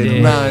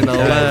did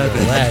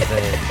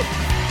 9/11.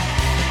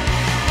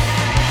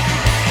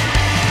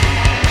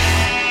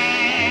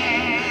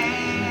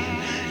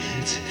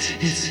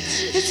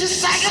 It's a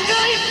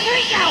psychobilly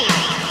freak out!